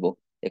যা দেখবো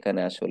এখানে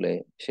আসলে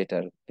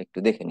সেটার একটু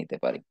দেখে নিতে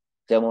পারি।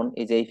 যেমন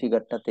এই যে এই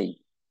ফিগারটাতেই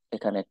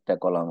এখানে একটা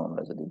কলাম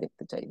আমরা যদি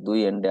দেখতে চাই, দুই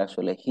এন্ডে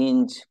আসলে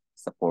হিঞ্জ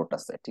সাপোর্ট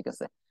আছে, ঠিক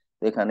আছে।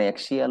 তো এখানে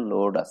অ্যাক্সিয়াল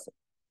লোড আছে,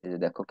 এই যে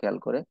দেখো খেয়াল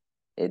করে,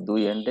 এই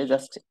দুই এন্ডে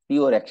জাস্ট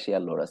পিওর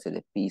অ্যাক্সিয়াল লোড আছে,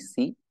 যে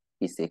পিসি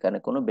পিসি, এখানে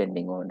কোনো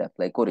বেন্ডিং মোমেন্ট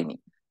অ্যাপ্লাই করিনি।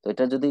 তো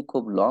এটা যদি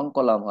খুব লং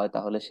কলাম হয়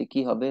তাহলে সে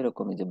কি হবে,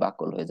 এরকমই যে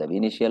বাকল হয়ে যাবে।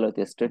 ইনিশিয়াল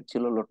হয়তো স্ট্রেট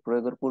ছিল লোড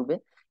প্রয়োগের পূর্বে,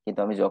 কিন্তু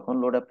আমি যখন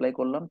লোড অ্যাপ্লাই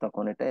করলাম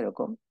তখন এটা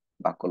এরকম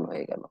বাকল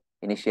হয়ে গেল।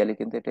 ইনিশিয়ালি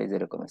কিন্তু এটা এই যে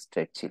এরকম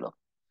স্ট্রেট ছিল।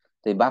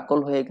 তো এই বাকল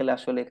হয়ে গেলে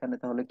আসলে এখানে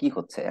তাহলে কি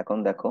হচ্ছে, এখন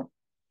দেখো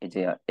এই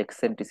যে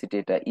এক্সেন্ট্রিসিটি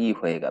এটা ই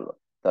হয়ে গেল,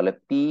 তাহলে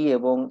পি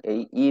এবং এই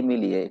ই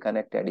মিলিয়ে এখানে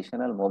একটা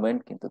অ্যাডিশনাল মোমেন্ট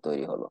কিন্তু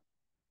তৈরি হলো।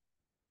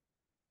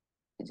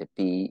 এই যে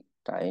পি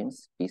টাইমস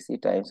পিসি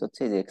টাইমস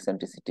হচ্ছে এই যে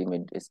এক্সেন্ট্রিসিটি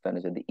মিড স্প্যানে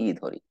যদি ই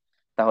ধরি,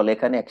 তাহলে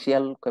এখানে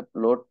অ্যাক্সিয়াল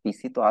লোড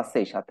পিসি তো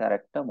আছেই, সাথে আর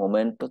একটা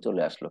মোমেন্টও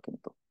চলে আসলো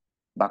কিন্তু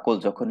বাকল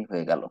যখনই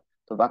হয়ে গেল।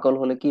 তো বাকল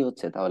হলে কি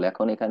হচ্ছে, তাহলে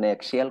এখন এখানে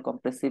অ্যাক্সিয়াল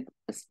কম্প্রেসিভ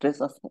স্ট্রেস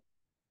আছে,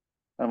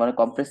 তার মানে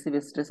কম্প্রেসিভ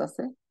স্ট্রেস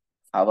আছে,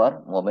 আবার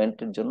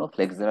মোমেন্টের জন্য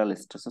ফ্লেক্সুরাল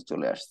স্ট্রেসও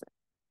চলে আসছে।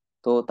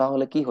 তো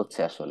তাহলে কি হচ্ছে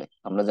আসলে,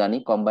 আমরা জানি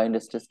কম্বাইন্ড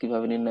স্ট্রেস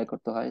কিভাবে নির্ণয়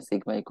করতে হয়,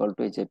 সিগমা ইকুয়াল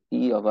টু এই যে পি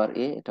ওভার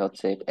এ, এটা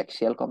হচ্ছে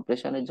অ্যাক্সিয়াল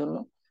কম্প্রেশনের জন্য,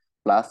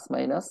 plus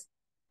minus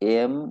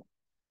M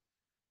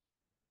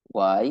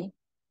Y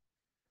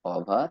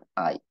over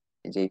I,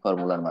 এই যে এই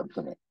ফর্মুলার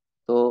মাধ্যমে।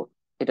 তো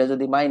এটা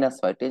যদি মাইনাস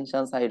হয়,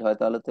 টেনশন সাইড হয়,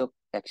 তাহলে তো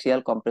অ্যাক্সিয়াল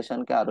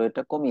কম্প্রেশনকে আরো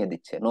এটা কমিয়ে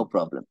দিচ্ছে, নো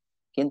প্রবলেম।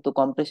 কিন্তু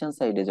কম্প্রেশন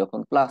সাইডে যখন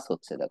প্লাস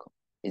হচ্ছে, দেখো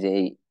এই যে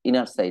এই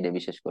ইনার সাইডে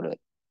বিশেষ করে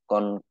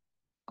কন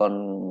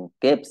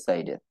কনকেভ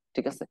সাইডে,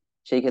 ঠিক আছে,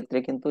 সেই ক্ষেত্রে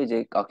কিন্তু এই যে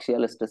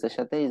অক্সিয়াল স্ট্রেসের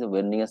সাথে এই যে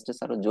বেন্ডিং স্ট্রেস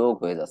আরো যোগ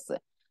হয়ে যাচ্ছে।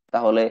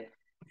 তাহলে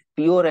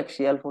পিওর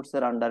অ্যাক্সিয়াল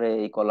ফোর্সের আন্ডারে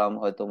এই কলাম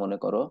হয়তো মনে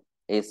করো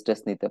এই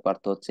স্ট্রেস নিতে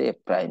পারতো হচ্ছে এফ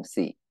প্রাইম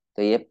সি। তো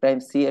এফ প্রাইম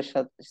সি এর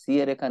সাথে সি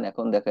এর এখানে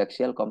এখন দেখো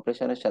অ্যাক্সিয়াল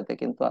কম্প্রেশনের সাথে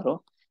কিন্তু আরো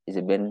এই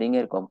যে বেন্ডিং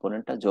এর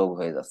কম্পোনেন্টটা যোগ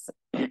হয়ে যাচ্ছে।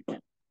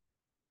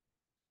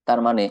 তার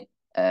মানে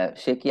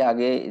সে কি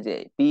আগে যে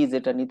পি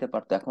যেটা নিতে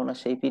পারতো এখন আর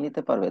সেই পি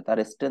নিতে পারবে, তার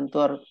স্ট্রেংথ তো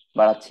আর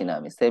বাড়াচ্ছি না,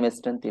 আমি সেম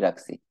স্ট্রেংথই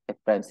রাখছি, এফ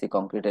প্রাইম সি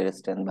কংক্রিটের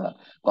স্ট্রেংথ বা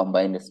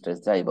কম্বাইন্ড স্ট্রেস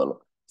যাই বলো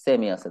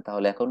সেমই আছে,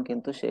 তাহলে এখন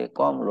কিন্তু সে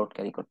কম লোড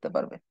ক্যারি করতে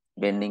পারবে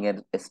বেন্ডিং এর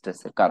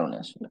স্ট্রেসের কারণে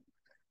আসলে।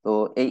 তো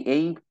এই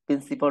এই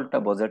প্রিন্সিপালটা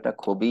বোঝাটা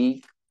খুবই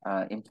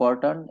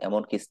ইম্পর্ট্যান্ট,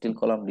 এমনকি স্টিল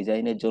কলাম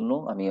ডিজাইনের জন্য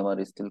আমি আমার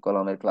স্টিল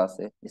কলামের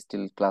ক্লাসে,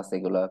 স্টিল ক্লাস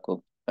এগুলা খুব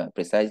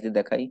প্রিসাইজলি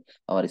দেখাই,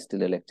 আমার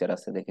স্টিলের লেকচার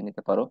আছে, দেখে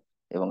নিতে পারো,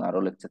 এবং আরো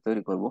লেকচার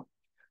তৈরি করব।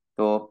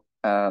 তো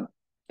আহ,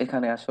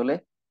 এখানে আসলে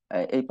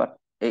এই পার্ট,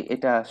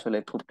 এটা আসলে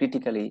খুব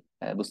ক্রিটিক্যালি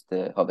বুঝতে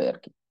হবে আর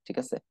কি, ঠিক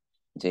আছে,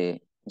 যে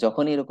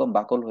যখনই এরকম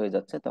বাকল হয়ে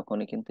যাচ্ছে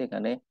তখনই কিন্তু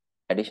এখানে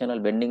অ্যাডিশনাল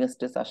বেন্ডিং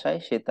স্ট্রেস আসায়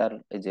সে তার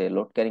এই যে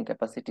load carrying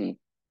capacity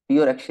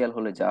pure axial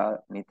হলে যা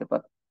নিতে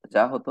পার,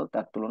 যা হতো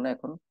তার তুলনায়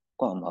এখন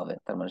কম হবে,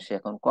 তার মানে সে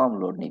এখন কম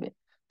লোড নিবে।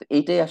 তো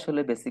এইটাই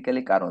আসলে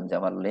বেসিক্যালি কারণ যে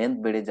আমার লেন্থ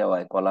বেড়ে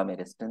যাওয়ায় কলামের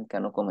স্ট্রেংথ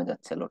কেন কমে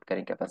যাচ্ছে, লোড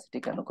ক্যারিং ক্যাপাসিটি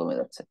কেন কমে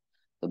যাচ্ছে।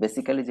 তো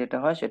বেসিক্যালি যেটা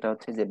হয় সেটা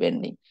হচ্ছে যে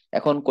বেন্ডিং।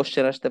 এখন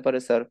কোশ্চেন আসতে পারে,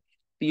 স্যার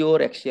পিওর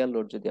অ্যাক্সিয়াল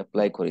লোড যদি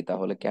অ্যাপ্লাই করি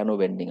তাহলে কেন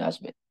বেন্ডিং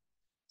আসবে।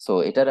 সো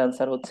এটার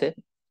অ্যান্সার হচ্ছে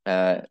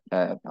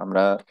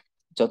আমরা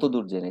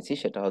যতদূর জেনেছি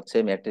সেটা হচ্ছে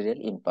ম্যাটেরিয়াল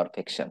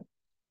ইমপারফেকশন।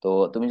 তো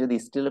তুমি যদি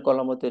স্টিলের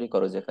কলামও তৈরি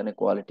করো যেখানে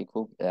কোয়ালিটি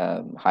খুব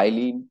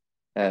হাইলি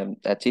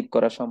অ্যাচিভ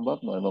করা সম্ভব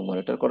এবং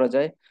মনিটর করা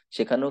যায়,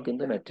 সেখানেও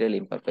কিন্তু ম্যাটেরিয়াল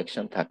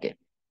ইমপারফেকশন থাকে।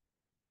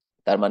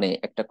 তার মানে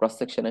একটা ক্রস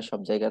সেকশনের সব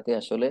জায়গাতে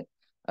আসলে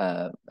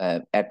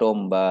অ্যাটম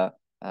বা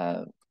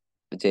আহ,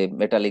 যে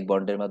মেটালিক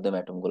বন্ডের মাধ্যমে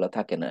অ্যাটম গুলা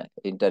থাকে না,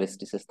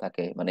 ইন্টারস্টিসেস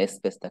থাকে, মানে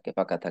স্পেস থাকে,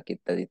 ফাঁকা থাকে,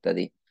 ইত্যাদি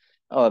ইত্যাদি।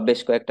 বেশ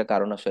কয়েকটা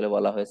কারণ আসলে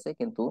বলা হয়েছে,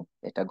 কিন্তু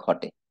এটা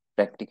ঘটে,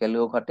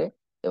 প্র্যাকটিক্যালিও ঘটে।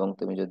 এবং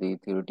তুমি যদি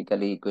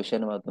থিওরিটিক্যালি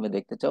ইকুয়েশনের মাধ্যমে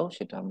দেখতে চাও,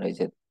 সেটা আমরা এই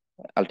যে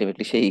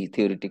আলটিমেটলি সেই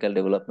থিওরিটিক্যাল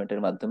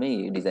ডেভেলপমেন্টের মাধ্যমেই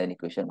ডিজাইন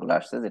ইকুয়েশন গুলো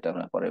আসছে, যেটা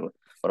আমরা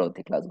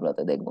পরবর্তী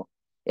ক্লাসগুলোতে দেখবো।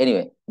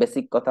 এনিওয়ে,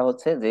 বেসিক কথা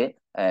হচ্ছে যে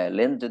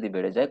লেন্থ যদি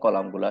বেড়ে যায়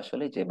কলাম গুলো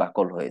আসলে যে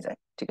বাকল হয়ে যায়,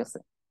 ঠিক আছে।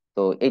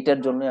 তো এইটার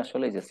জন্য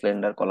আসলে এই যে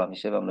স্লেন্ডার কলাম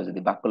হিসেবে আমরা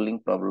যদি বাকলিং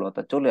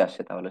প্রবলেমতা চলে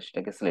আসে তাহলে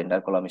সেটাকে স্লেন্ডার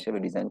কলাম হিসেবে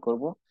ডিজাইন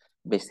করব।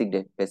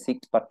 বেসিক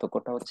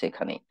পার্থক্যটা হচ্ছে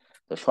এখানেই।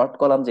 তো শর্ট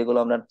কলাম যেগুলো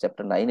আমরা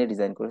চ্যাপ্টার 9-এ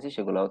ডিজাইন করেছি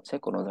সেগুলো হচ্ছে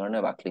কোনো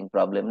ধরনের বাকলিং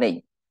প্রবলেম নেই,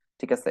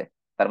 ঠিক আছে।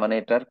 তার মানে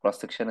এটার ক্রস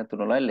সেকশনের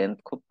তুলনায় লেন্থ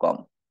খুব কম।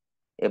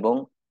 এবং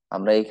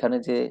আমরা এখানে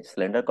যে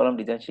স্লেন্ডার কলাম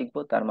ডিজাইন শিখবো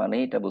তার মানে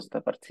এটা বুঝতে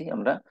পারছি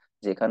আমরা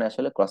যে এখানে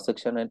আসলে ক্রস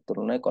সেকশনের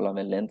তুলনায়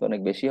কলামের লেন্থ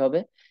অনেক বেশি হবে।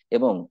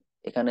 এবং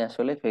এখানে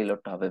আসলে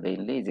ফেইলরটা হবে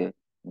মেইনলি যে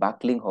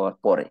বাকলিং হওয়ার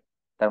পরে।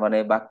 তার মানে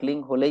বাকলিং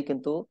হলেই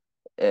কিন্তু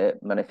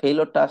মানে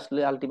ফেইলরটা আসলে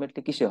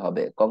আলটিমেটলি কিসে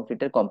হবে,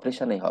 কংক্রিটের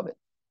কম্প্রেশনেই হবে।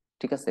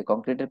 ঠিক আছে,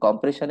 কংক্রিটের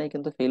কম্প্রেশনে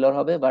কিন্তু ফেলিওর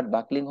হবে, বাট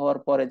বাকলিং হওয়ার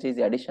পরে যে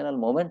অ্যাডিশনাল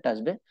মোমেন্ট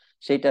আসবে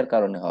সেইটার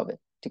কারণে হবে।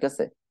 ঠিক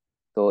আছে,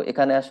 তো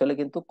এখানে আসলে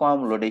কিন্তু কম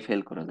লোডেই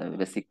ফেল করে যাবে,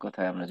 বেসিক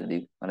কথায় আমরা যদি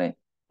মানে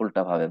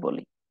উল্টা ভাবে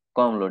বলি,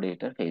 কম লোডে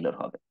এটা ফেইলর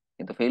হবে।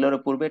 কিন্তু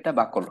ফেইলরের পূর্বে এটা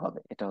বাকল হবে,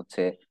 এটা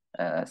হচ্ছে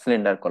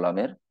সিলিন্ডার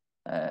কলামের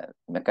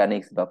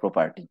মেকানিক্স বা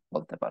প্রপার্টি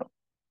বলতে পারো।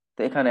 তো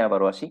এখানে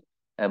আবারও আসি,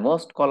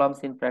 most columns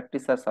in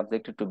practice R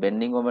subjected to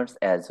bending moments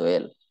as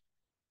well.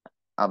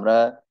 আমরা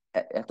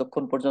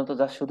এতক্ষণ পর্যন্ত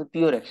যা শুধু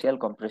পিওর অ্যাক্সিয়াল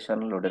কম্প্রেশন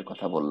লোডের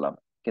কথা বললাম,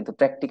 কিন্তু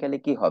প্র্যাকটিক্যালি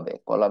কি হবে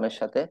কলামের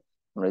সাথে,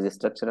 আমরা যে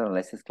স্ট্রাকচারাল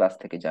অ্যানালাইসিস ক্লাস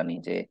থেকে জানি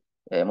যে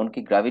এমনকি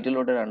গ্রাভিটি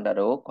লোডের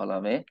আন্ডারেও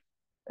কলামে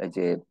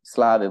যে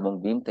স্ল্যাব এবং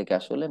বিম থেকে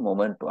আসলে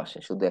মোমেন্টও আসে,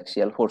 শুধু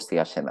অ্যাক্সিয়াল ফোর্সই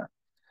আসে না।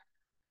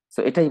 তো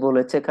এটাই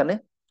বলেছে এখানে,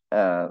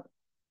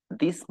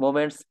 this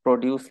moments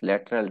produce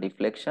lateral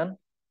deflection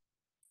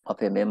of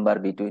a member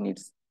between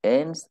its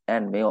ends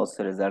and may also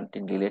result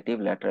in relative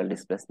lateral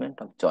displacement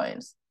of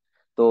joints.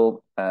 তো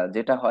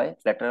যেটা হয়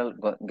ল্যাটারাল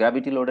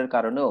গ্র্যাভিটি লোডের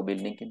কারণেও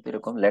বিল্ডিং কিন্তু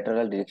এরকম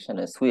ল্যাটারাল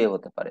ডিরেকশনে সুয়ে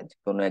হতে পারে, যে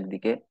কোনো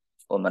একদিকে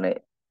ও মানে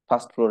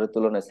ফার্স্ট ফ্লোরের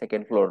তুলনায়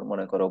সেকেন্ড ফ্লোর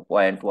মনে করো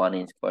 0.1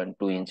 ইঞ্চ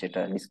 0.2 ইঞ্চ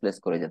এটা ডিসপ্লেস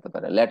করে যেতে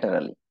পারে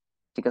ল্যাটারালি।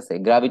 ঠিক আছে,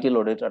 গ্র্যাভিটি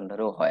লোডের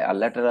আন্ডারেও হয়, আর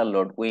ল্যাটারাল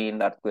লোড উইন্ড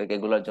আর্থকুয়েক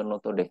এগুলোর জন্য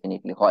তো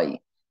ডেফিনেটলি হয়।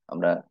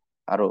 আমরা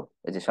আরো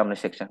এই যে সামনের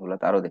সেকশন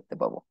গুলোতে আরো দেখতে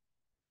পাবো।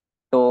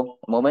 তো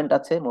মোমেন্ট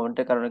আছে,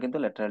 মোমেন্টের কারণে কিন্তু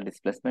ল্যাটারাল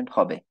ডিসপ্লেসমেন্ট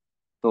হবে।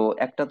 তো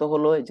একটা তো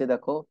হলো এই যে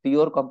দেখো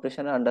পিওর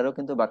কম্প্রেশনের আন্ডারও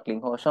কিন্তু বাকলিং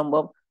হওয়া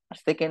সম্ভব। আর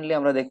সেকেন্ডলি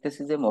আমরা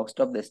দেখতেছি যে মোস্ট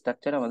অফ দ্য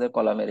স্ট্রাকচার আমাদের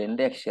কলামের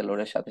এন্ডে অ্যাক্সিয়াল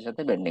লোডের সাথে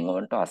সাথে বেন্ডিং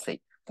মোমেন্টও আছেই,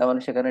 তার মানে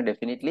সেখানে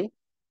ডেফিনেটলি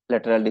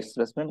ল্যাটারাল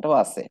ডিসপ্লেসমেন্টও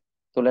আছে।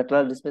 তো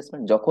ল্যাটারাল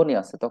ডিসপ্লেসমেন্ট যখনই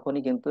আছে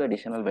তখনই কিন্তু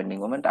এডিশনাল বেন্ডিং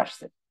মোমেন্ট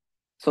আসছে।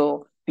 সো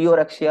পিওর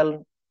অ্যাক্সিয়াল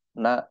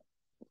না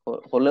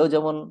হলেও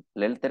যেমন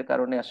লেন্থের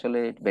কারণে আসলে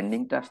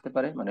বেন্ডিংটা আসতে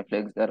পারে, মানে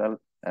ফ্লেক্সারাল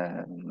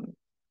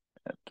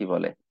কি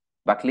বলে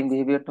বাকলিং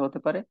বিহেভিয়ারটা হতে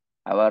পারে।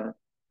 আবার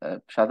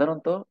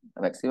সাধারণত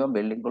ম্যাক্সিমাম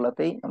বিল্ডিং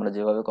গুলাতেই আমরা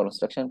যেভাবে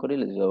কনস্ট্রাকশন করি,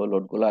 যেভাবে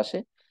লোড গুলো আসে,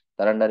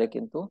 তার আন্ডারে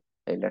কিন্তু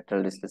এই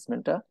ল্যাটারাল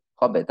ডিসপ্লেসমেন্টটা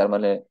হবে, তার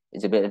মানে এই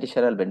যে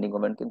এডিশনাল বেন্ডিং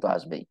মোমেন্ট কিন্তু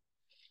আসবেই।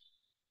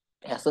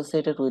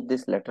 Associated with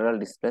these lateral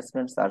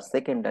displacements are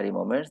secondary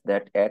moments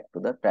that add to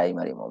the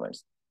primary moments.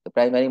 তো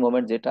প্রাইমারি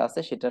মোমেন্ট যেটা আছে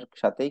সেটার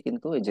সাথেই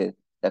কিন্তু এই যে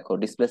দেখো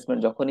ডিসপ্লেসমেন্ট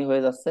যখনই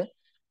হয়ে যাচ্ছে,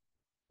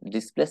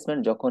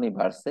 ডিসপ্লেসমেন্ট যখনই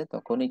বাড়ছে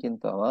তখনই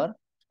কিন্তু আমার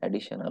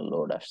অ্যাডিশনাল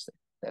লোড আসছে।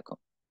 দেখো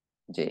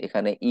যে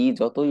এখানে ই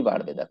যতই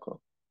বাড়বে, দেখো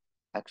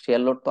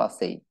অ্যাক্সিয়াল লোড তো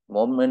আছেই,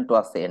 মোমেন্ট তো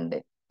আছে এন্ডে।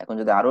 এখন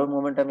যদি আরো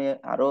মোমেন্ট আমি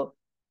আরো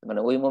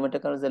মানে ওই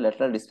মোমেন্টের কারণে যে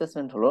ল্যাটারাল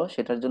ডিসপ্লেসমেন্ট হলো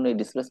সেটার জন্য এই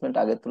ডিসপ্লেসমেন্ট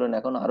আগের তুলনায়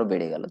এখন আরো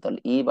বেড়ে গেল, তাহলে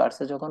ই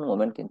বাড়ছে যখন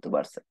মোমেন্ট কিন্তু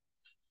বাড়ছে।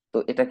 তো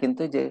এটা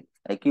কিন্তু যে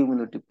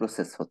কিউমুলেটিভ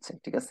প্রসেস হচ্ছে।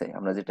 ঠিক আছে,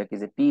 আমরা যেটাকে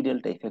যে পি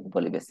ডেল্টা ইফেক্ট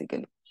বলি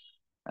বেসিক্যালি,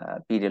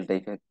 পি ডেল্টা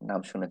ইফেক্ট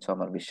নাম শুনেছো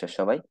আমার বিশ্বাস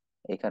সবাই।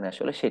 এখানে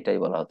আসলে সেটাই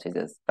বলা হচ্ছে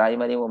যে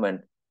প্রাইমারি মোমেন্ট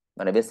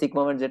মানে বেসিক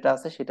মোমেন্ট যেটা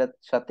আছে সেটার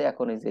সাথে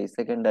এখন এই যে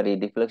সেকেন্ডারি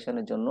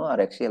ডিফ্লেকশনের জন্য আর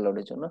অ্যাক্সিয়াল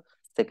লোডের জন্য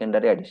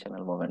সেকেন্ডারি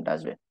অ্যাডিশনাল মোমেন্ট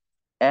আসবে,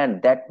 and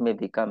that may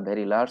become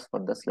very large for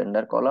the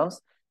slender columns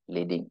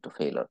leading to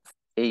failure।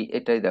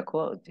 এটাই দেখো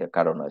যে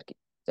কারণ আর কি,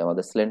 যে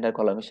আমাদের স্লেন্ডার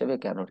কলাম হিসেবে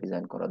কেন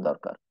ডিজাইন করা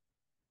দরকার।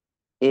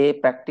 A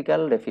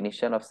practical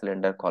definition of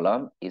cylinder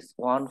column is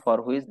one for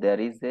which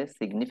there is a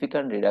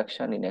significant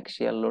reduction in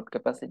axial load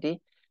capacity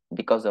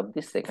because of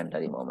the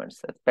secondary moments।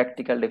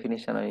 Practical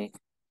definition আমি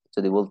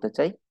যদি বলতে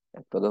চাই,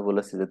 একটু আগে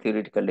বলেছি যে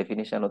থিওরিটিক্যাল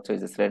ডেফিনিশন হচ্ছে এই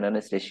যে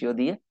স্লেন্ডারনেস রেশিও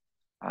দিয়ে,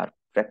 আর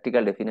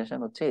প্র্যাকটিক্যাল ডেফিনিশন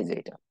হচ্ছে এই যে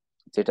এটা,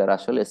 যেটার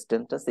আসলে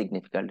স্ট্রেংথটা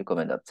সিগনিফিক্যান্টলি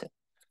কমে যাচ্ছে।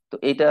 তো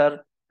এটার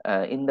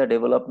in the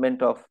development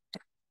of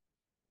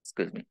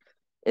excuse me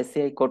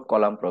ACI code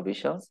column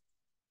provisions,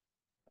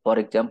 for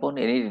example,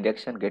 any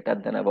reduction greater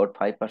than about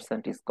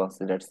 5% is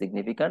considered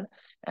significant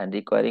and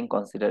requiring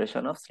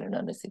consideration of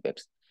slenderness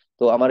effects।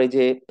 তো আমার এই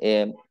যে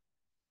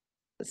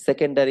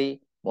সেকেন্ডারি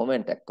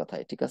মোমেন্ট, এক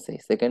কথায় ঠিক আছে,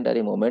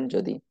 সেকেন্ডারি মোমেন্ট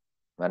যদি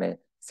মানে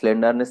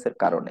স্লেন্ডারনেস এর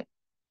কারণে,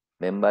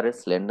 মেম্বারের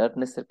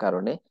স্লেন্ডারনেস এর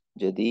কারণে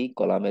যদি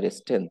কলামের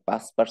স্ট্রেংথ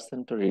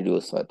 5%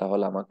 রিডিউস হয়,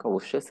 তাহলে আমাকে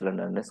অবশ্যই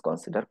স্লেন্ডারনেস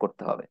কনসিডার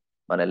করতে হবে,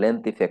 মানে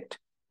লেন্থ ইফেক্ট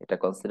এটা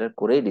কনসিডার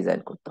করেই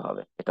ডিজাইন করতে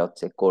হবে। এটা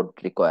হচ্ছে কোড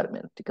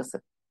রিকোয়ারমেন্ট, ঠিক আছে,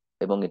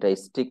 এবং এটা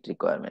strict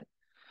requirement.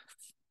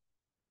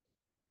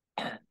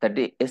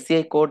 The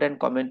SCI code and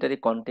commentary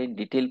contain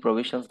detailed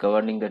provisions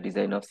governing the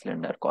design of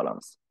cylinder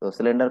columns। তো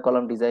সিলিন্ডার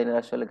কলাম ডিজাইনের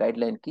আসলে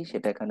গাইডলাইন কি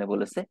সেটা এখানে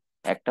বলেছে।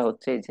 একটা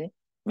হচ্ছে এই যে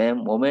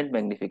মোমেন্ট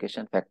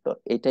ম্যাগনিফিকেশন ফ্যাক্টর,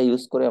 এটা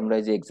ইউজ করে আমরা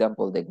এই যে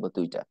এক্সাম্পল দেখবো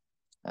দুইটা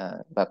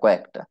বা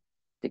কয়েকটা।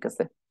 ঠিক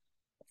আছে,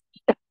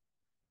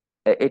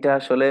 এটা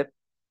আসলে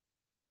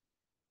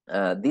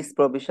these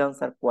provisions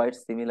are quite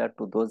similar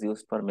to those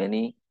used for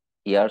many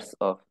years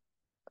of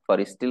for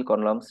steel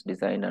columns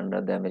designed under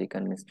the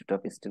American Institute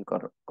of Steel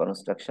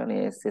Construction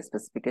ASC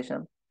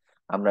specification।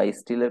 আমরা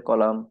স্টিলের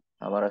কলাম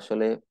আমার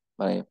আসলে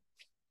মানে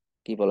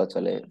কি বলা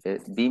চলে যে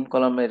বিম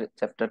কলামের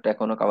চ্যাপ্টারটা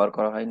এখনো কভার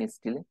করা হয়নি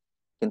স্টিলে,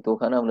 কিন্তু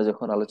ওখানে আমরা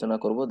যখন আলোচনা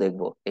করব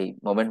দেখবো এই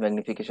মোমেন্ট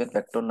ম্যাগনিফিকেশন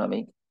ফ্যাক্টর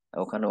নামেই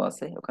ওখানেও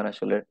আছে, ওখানে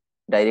আসলে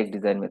ডাইরেক্ট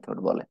ডিজাইন মেথড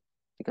বলে।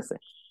 ঠিক আছে,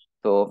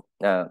 তো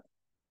আহ,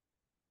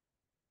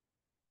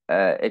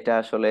 এটা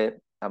আসলে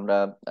আমরা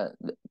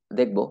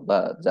দেখবো, বা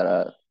যারা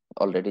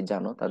অলরেডি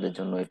জানো তাদের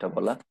জন্য এটা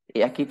বলা,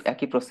 এই একই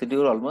একই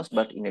procedure almost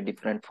but in a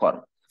different form.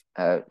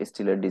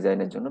 স্টিলের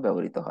ডিজাইনের জন্য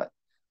ব্যবহৃত হয়।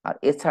 আর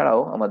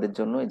এছাড়াও আমাদের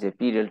জন্য এই যে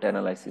পিরিয়ড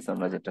অ্যানালাইসিস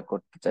আমরা যেটা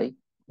করতে চাই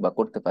বা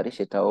করতে পারি,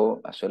 সেটাও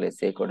আসলে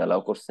সে কোড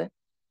অ্যালাউ করছে।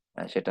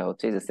 সেটা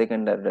হচ্ছে যে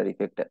সেকেন্ডারি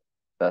ইফেক্ট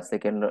বা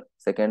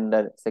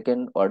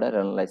সেকেন্ড অর্ডার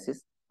অ্যানালাইসিস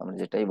আমরা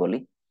যেটাই বলি,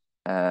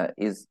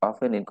 is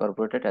often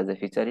Incorporated as a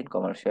feature in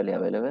commercially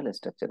available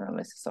structure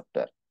analysis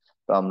software.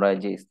 তো আমরা এই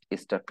যে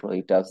স্ট্রাকচার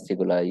এইটাস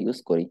যেগুলো ইউজ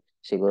করি,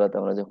 সেগুলোতে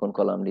আমরা যখন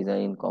কলাম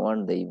ডিজাইন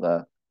কমান্ড দেই বা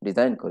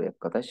ডিজাইন করি এক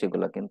কথায়,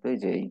 সেগুলো কিন্তু এই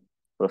যে এই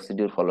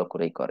প্রসিডিউর ফলো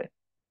করেই করে।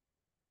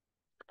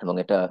 এবং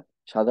এটা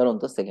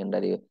সাধারণত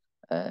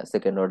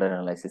সেকেন্ড অর্ডার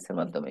অ্যানালাইসিসের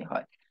মাধ্যমেই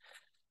হয়।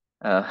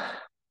 আহ,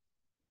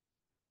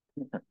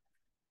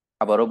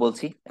 আবারও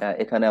বলছি,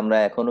 এখানে আমরা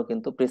এখনো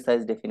কিন্তু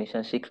প্রিসাইজ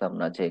ডেফিনিশন শিখলাম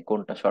না যে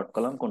কোনটা শর্ট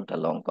কলাম কোনটা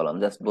লং কলাম।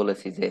 জাস্ট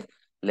বলেছি যে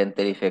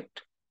লেন্থের ইফেক্ট,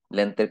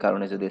 লেন্থের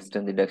কারণে যদি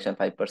স্ট্রেন্থ রিডাকশন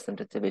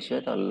 5%-এর চেয়ে বেশি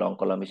হয়, তাহলে লং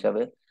কলাম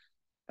হিসাবে,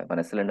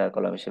 মানে সিলিন্ডার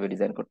কলাম হিসেবে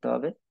ডিজাইন করতে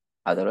হবে।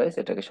 আদারওয়াইজ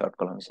এটাকে শর্ট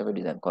কলাম হিসেবে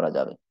ডিজাইন করা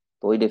যাবে।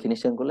 তো ওই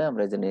ডেফিনিশন গুলো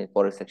আমরা যে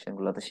পরের সেকশন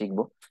গুলোতে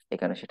শিখবো।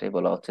 এখানে সেটাই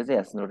বলা হচ্ছে যে,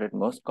 as noted,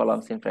 most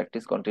columns in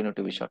practice continue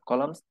to B short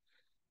columns.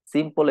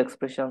 Simple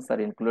expressions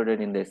are included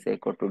in the essay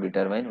code to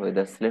determine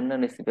whether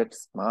slenderness effects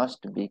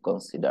must be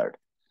considered.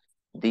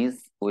 These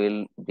will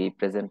be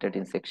presented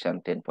in section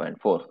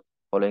 10.4,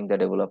 following the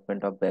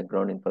development of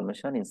background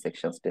information in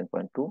sections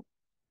 10.2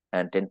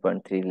 and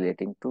 10.3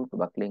 relating to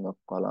buckling of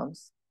columns,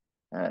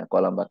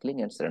 column buckling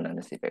and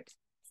slenderness effects.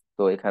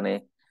 তো এখানে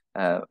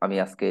আমি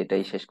আজকে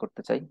এটাই শেষ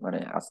করতে চাই, মানে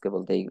আজকে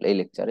বলতে এই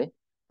লেকচারে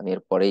আমি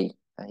এর পরেই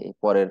এই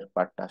পরের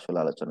পার্টটা আসলে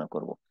আলোচনা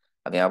করব।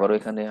 আমি আবারও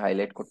এখানে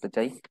হাইলাইট করতে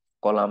চাই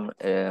কলাম,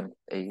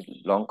 এই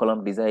লং কলাম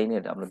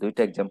ডিজাইনের আমরা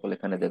দুইটা এক্সাম্পল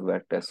এখানে দেখবো,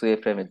 একটা সুয়ে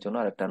ফ্রেমের জন্য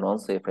আর একটা নন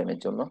সুয়ে ফ্রেমের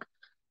জন্য।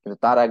 কিন্তু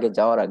তার আগে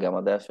যাওয়ার আগে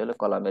আমাদের আসলে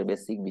কলামের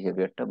বেসিক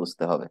বিহেভিয়ারটা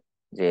বুঝতে হবে,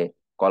 যে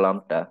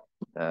কলামটা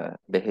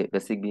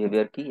বেসিক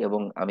বিহেভিয়ার কি,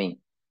 এবং আমি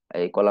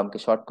এই কলামকে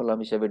শর্ট কলাম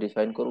হিসেবে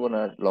ডিফাইন করব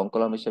না লং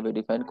কলাম হিসেবে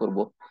ডিফাইন করব,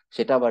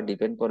 সেটা আবার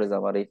ডিপেন্ড করে যে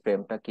আমার এই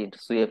ফ্রেমটা কি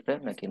সুয়ে ফ্রেম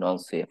নাকি নন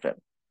সুয়ে ফ্রেম,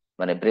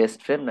 মানে ব্রেসড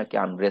ফ্রেম নাকি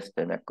আনব্রেসড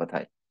ফ্রেম এক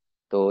কথায়।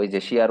 তো ওই যে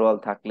শিয়ার ওয়াল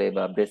থাকলে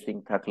বা ব্রেসিং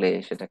থাকলে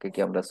সেটাকে কি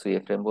আমরা সুয়ে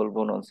ফ্রেম বলবো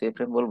নন সুয়ে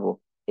ফ্রেম বলবো,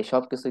 এই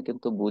সব কিছু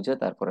কিন্তু বুঝে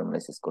তারপর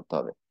অ্যানালাইসিস করতে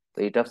হবে। তো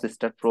এটা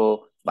সিস্টার প্রো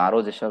বা আরো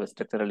যেসব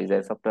স্ট্রাকচারাল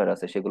ডিজাইন সফটওয়্যার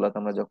আছে, সেগুলোতে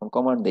আমরা যখন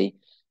কমান্ড দেই,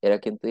 এরা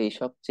কিন্তু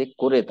এইসব চেক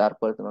করে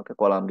তারপরে তোমাকে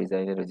কলাম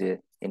ডিজাইনের যে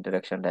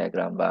ইন্টারাকশন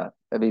ডায়াগ্রাম বা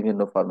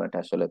বিভিন্ন ফরম্যাটে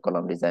আসলে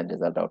কলাম ডিজাইন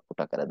রেজাল্ট আউটপুট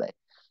আকারে দেয়।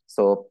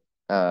 সো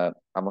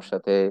আমার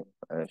সাথে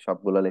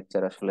সবগুলো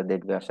লেকচার আসলে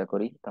দেখবে আশা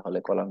করি, তাহলে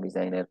কলাম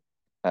ডিজাইনের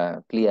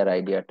ক্লিয়ার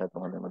আইডিয়াটা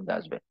তোমাদের মধ্যে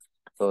আসবে।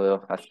 তো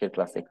আজকের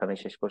ক্লাস এখানে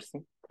শেষ করছি।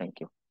 Thank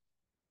you.